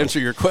back and answer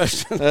your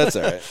question. That's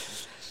all right.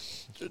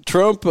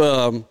 Trump,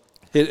 in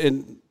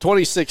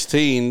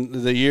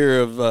 2016, the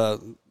year of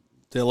the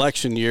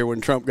election year when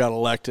Trump got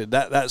elected,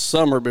 that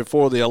summer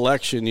before the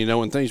election,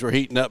 when things were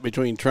heating up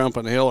between Trump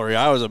and Hillary,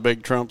 I was a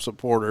big Trump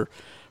supporter.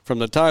 From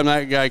the time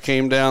that guy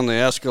came down the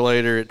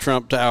escalator at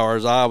Trump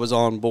Towers, I was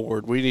on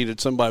board. We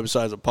needed somebody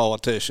besides a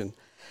politician.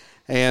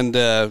 And,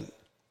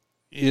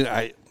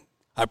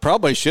 I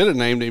probably should have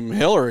named him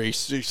Hillary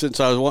since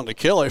I was wanting to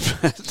kill him.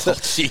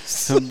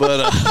 Jeez.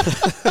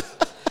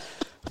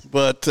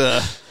 But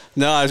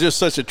no, I was just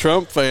such a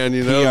Trump fan,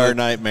 PR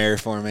nightmare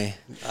for me.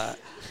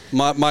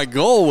 My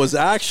goal was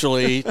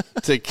actually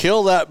to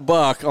kill that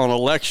buck on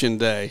Election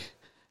Day.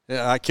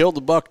 I killed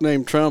the buck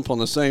named Trump on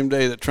the same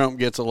day that Trump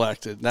gets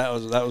elected. That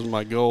was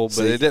my goal,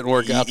 but it didn't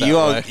work out that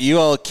way. You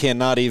all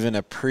cannot even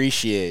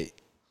appreciate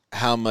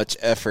how much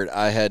effort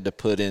I had to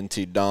put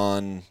into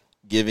Don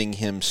giving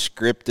him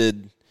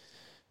scripted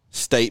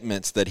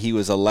statements that he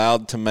was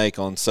allowed to make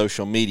on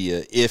social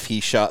media if he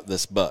shot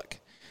this buck.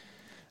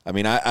 I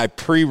mean, I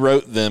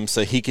pre-wrote them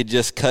so he could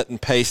just cut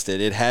and paste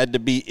it. It had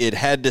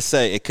to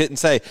say, it couldn't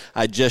say,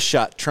 I just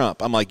shot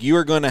Trump. I'm like, you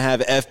are going to have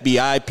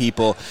FBI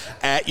people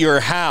at your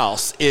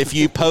house if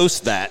you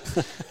post that.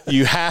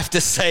 You have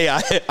to say,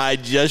 I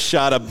just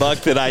shot a buck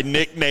that I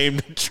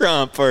nicknamed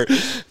Trump. Or,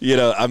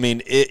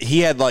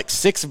 he had like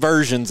 6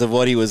 versions of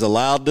what he was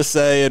allowed to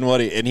say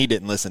and he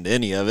didn't listen to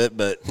any of it.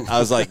 But I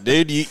was like,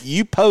 dude,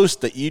 you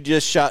post that you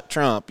just shot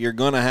Trump, you're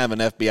going to have an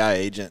FBI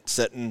agent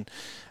sitting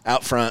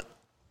out front,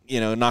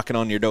 knocking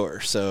on your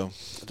door. So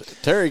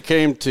Terry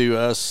came to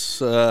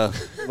us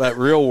at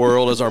Real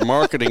World as our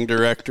marketing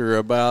director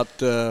about,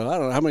 I don't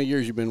know, how many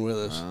years you've been with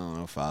us? I don't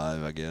know,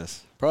 5, I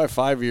guess. Probably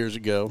 5 years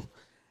ago.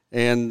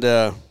 And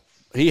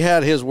he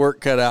had his work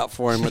cut out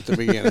for him at the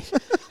beginning.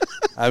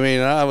 I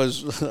mean,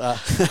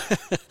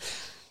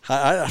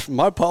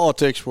 my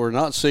politics were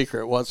not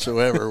secret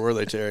whatsoever, were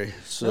they, Terry?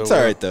 So, that's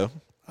all right, though.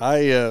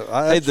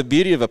 Hey, the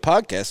beauty of a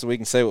podcast is we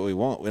can say what we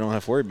want. We don't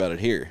have to worry about it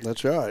here.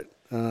 That's right.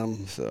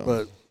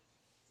 But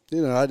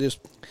I just.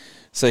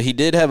 So he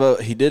did have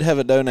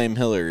a doe named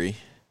Hillary.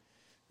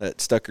 that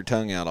stuck her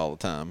tongue out all the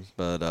time.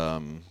 But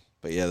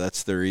yeah,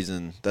 that's the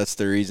reason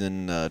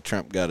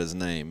Trump got his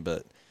name.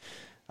 But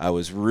I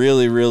was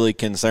really, really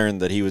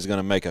concerned that he was going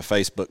to make a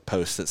Facebook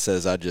post that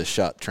says I just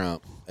shot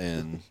Trump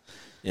and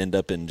end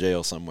up in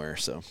jail somewhere.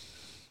 So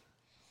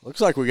looks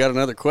like we got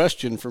another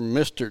question from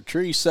Mr.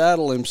 Tree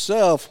Saddle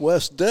himself,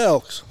 Wes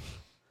Delks.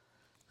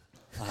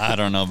 I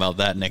don't know about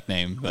that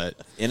nickname, but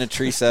in a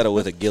tree saddle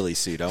with a ghillie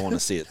suit. I want to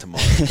see it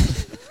tomorrow.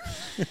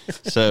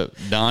 So,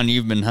 Don,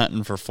 you've been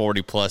hunting for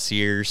 40-plus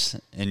years,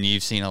 and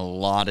you've seen a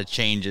lot of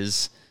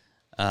changes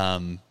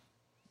in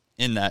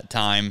that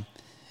time.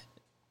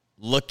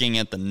 Looking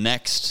at the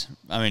next,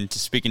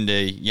 speaking to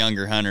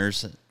younger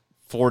hunters,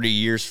 40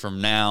 years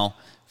from now,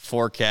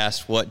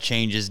 forecast, what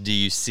changes do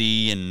you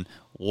see and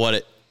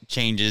what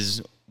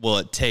changes will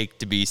it take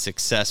to be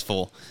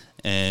successful?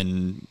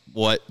 And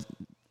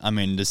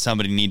does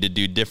somebody need to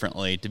do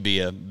differently to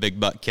be a big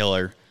buck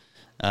killer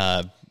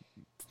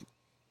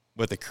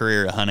with a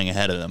career of hunting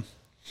ahead of them?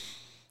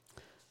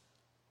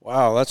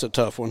 Wow, that's a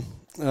tough one.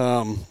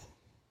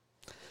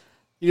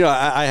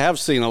 I have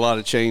seen a lot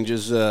of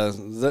changes.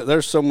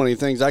 There's so many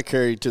things I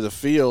carry to the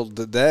field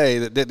today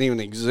that didn't even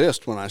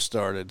exist when I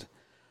started.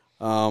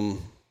 There's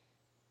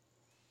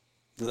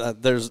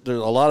a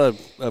lot of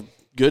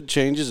good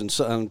changes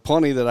and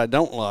plenty that I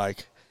don't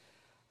like.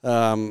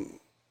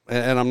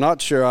 And I'm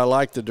not sure I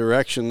like the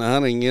direction the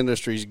hunting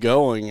industry's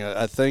going.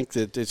 I think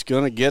that it's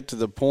going to get to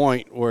the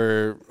point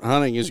where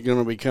hunting is going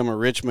to become a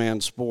rich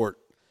man's sport.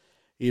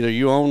 Either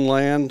you own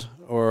land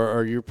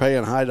or you're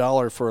paying high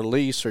dollar for a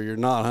lease or you're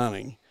not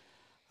hunting.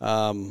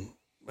 And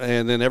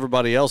then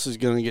everybody else is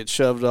going to get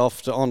shoved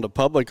off onto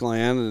public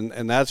land,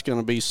 and that's going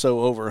to be so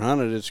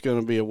overhunted it's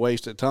going to be a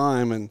waste of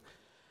time. And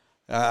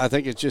I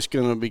think it's just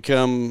going to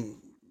become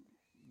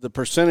the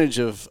percentage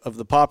of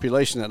the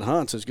population that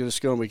hunts is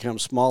just going to become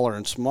smaller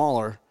and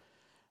smaller.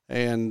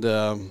 And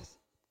I'm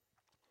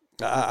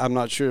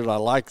not sure that I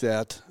like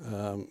that.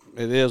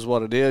 It is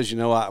what it is.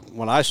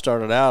 When I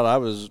started out, I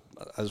was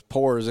as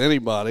poor as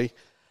anybody.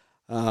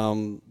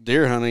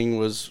 Deer hunting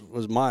was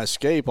my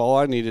escape. All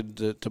I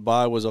needed to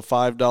buy was a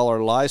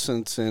 $5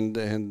 license and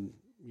a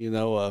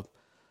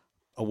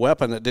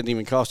weapon that didn't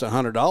even cost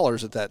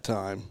 $100 at that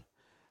time.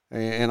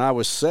 And I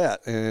was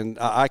set, and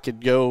I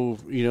could go,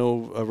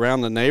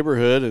 around the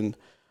neighborhood, and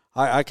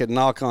I could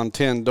knock on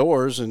 10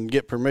 doors and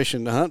get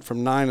permission to hunt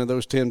from 9 of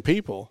those 10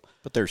 people.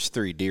 But there's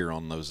 3 deer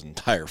on those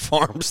entire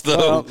farms, though.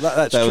 Well,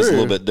 that's that was true. A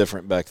little bit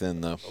different back then,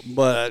 though.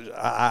 But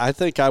I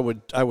think I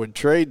would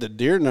trade the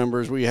deer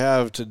numbers we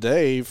have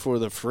today for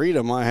the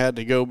freedom I had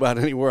to go about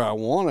anywhere I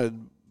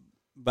wanted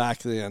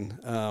back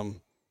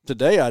then.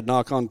 Today I'd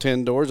knock on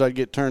 10 doors, I'd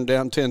get turned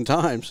down 10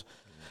 times,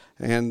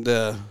 and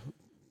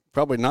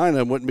probably 9 of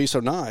them wouldn't be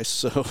so nice.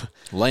 So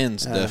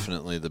land's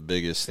definitely the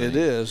biggest thing. It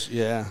is,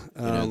 yeah.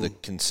 The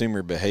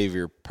consumer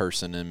behavior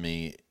person in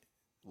me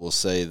will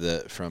say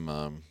that from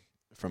a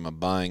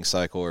buying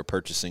cycle or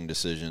purchasing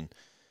decision,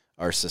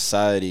 our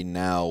society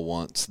now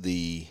wants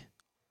the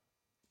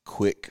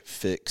quick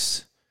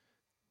fix.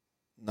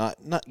 Not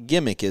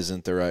gimmick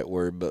isn't the right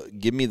word, but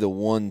give me the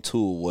one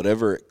tool,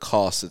 whatever it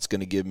costs, it's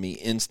going to give me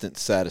instant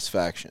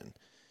satisfaction.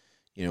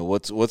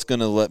 What's going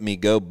to let me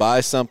go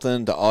buy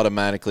something to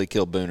automatically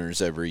kill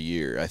booners every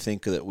year? I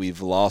think that we've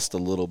lost a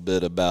little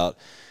bit about,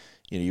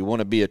 you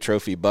want to be a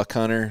trophy buck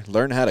hunter,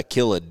 learn how to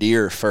kill a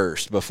deer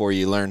first before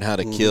you learn how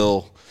to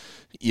kill,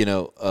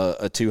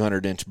 a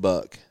 200-inch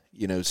buck.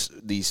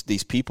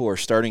 These people are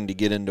starting to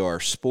get into our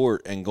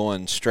sport and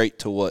going straight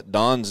to what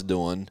Don's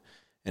doing,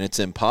 and it's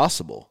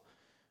impossible.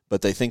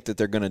 But they think that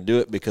they're going to do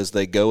it because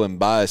they go and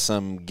buy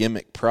some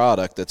gimmick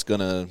product that's going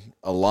to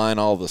align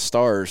all the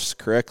stars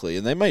correctly.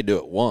 And they may do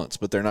it once,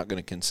 but they're not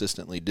going to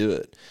consistently do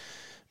it.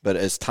 But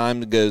as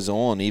time goes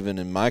on, even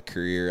in my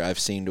career, I've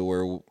seen to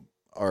where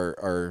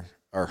our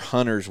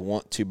hunters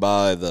want to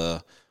buy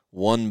the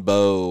one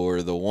bow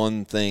or the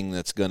one thing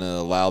that's going to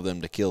allow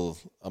them to kill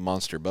a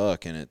monster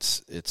buck, and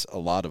it's a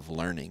lot of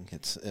learning.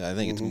 I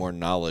think it's more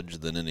knowledge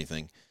than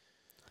anything.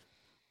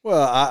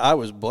 Well, I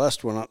was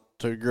blessed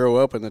to grow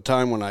up in the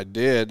time when I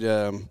did.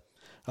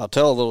 I'll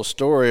tell a little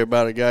story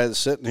about a guy that's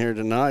sitting here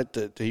tonight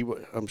that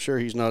I'm sure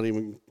he's not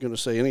even going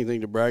to say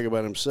anything to brag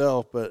about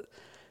himself, but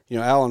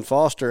Alan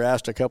Foster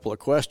asked a couple of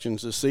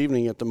questions this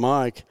evening at the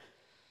mic.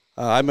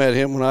 I met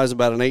him when I was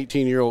about an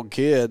 18-year-old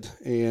kid,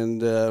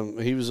 and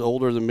he was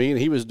older than me, and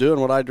he was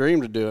doing what I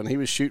dreamed of doing. He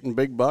was shooting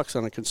big bucks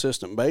on a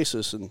consistent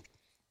basis. And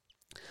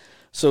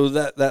so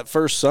that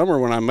first summer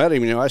when I met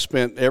him, I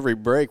spent every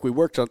break. We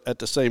worked at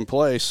the same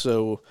place,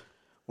 so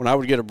when I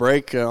would get a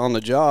break on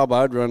the job,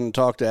 I'd run and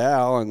talk to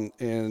Al,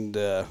 and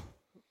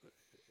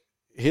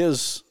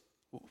his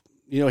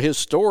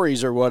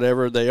stories or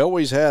whatever, they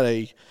always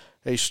had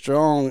a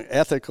strong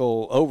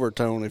ethical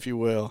overtone, if you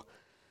will.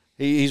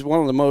 He's one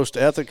of the most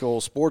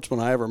ethical sportsmen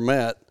I ever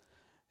met.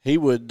 He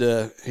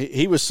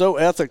was so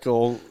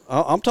ethical.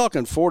 I'm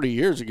talking 40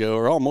 years ago,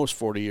 or almost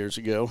 40 years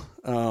ago.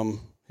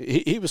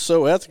 He was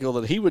so ethical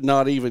that he would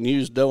not even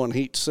use doe and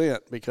heat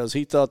scent because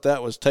he thought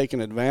that was taking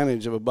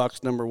advantage of a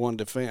buck's number one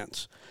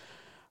defense.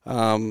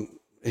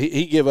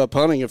 he gave up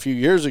hunting a few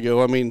years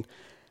ago. I mean,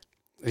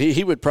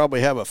 he would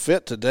probably have a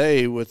fit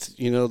today with,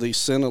 these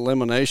scent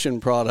elimination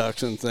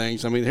products and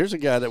things. I mean, here's a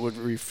guy that would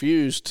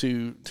refuse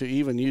to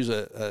even use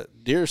a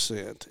deer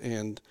scent.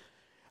 And,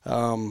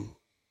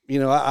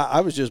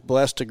 I was just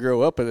blessed to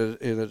grow up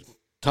in a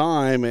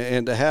time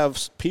and to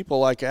have people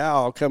like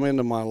Al come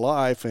into my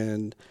life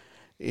and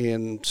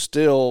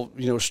still,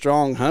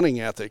 strong hunting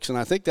ethics. And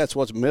I think that's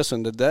what's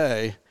missing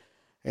today.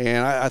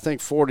 And I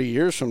think 40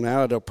 years from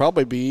now, it'll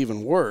probably be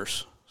even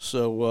worse.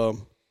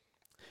 So,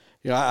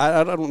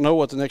 I don't know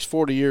what the next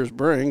 40 years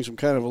brings. I'm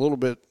kind of a little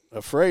bit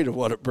afraid of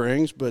what it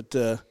brings, but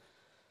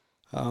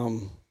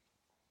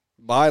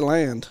buy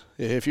land.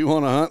 If you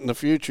want to hunt in the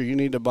future, you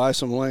need to buy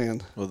some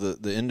land. Well,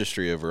 the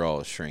industry overall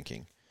is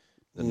shrinking.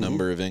 The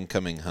number of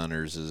incoming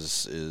hunters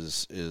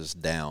is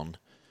down,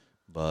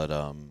 but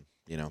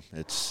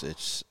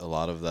it's a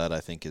lot of that. I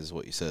think is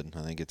what you said.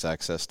 I think it's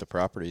access to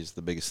property is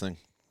the biggest thing.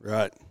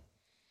 Right.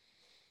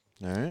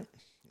 All right.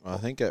 Well, I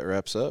think that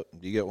wraps up.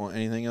 Do you got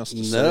anything else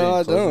to say? No,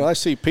 I don't. I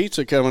see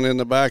pizza coming in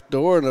the back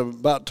door and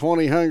about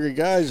 20 hungry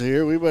guys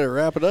here. We better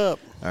wrap it up.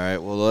 All right.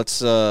 Well, let's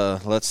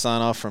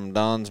sign off from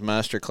Don's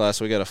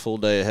masterclass. We got a full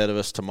day ahead of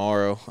us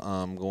tomorrow.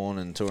 Going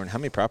and touring. How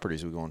many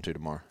properties are we going to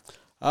tomorrow?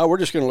 We're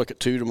just going to look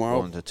at 2 tomorrow.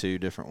 Going to 2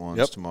 different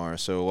ones tomorrow.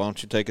 So why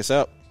don't you take us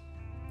out?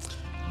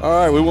 All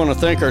right. We want to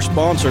thank our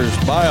sponsors: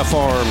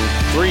 BioFarm,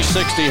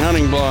 360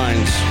 Hunting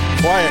Blinds,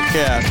 Quiet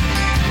Cat,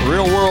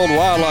 Real World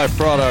Wildlife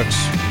Products,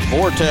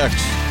 Vortex,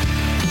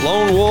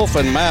 Lone Wolf,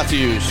 and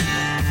Matthews.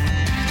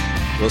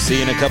 We'll see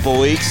you in a couple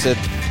weeks at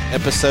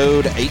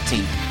episode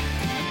 18.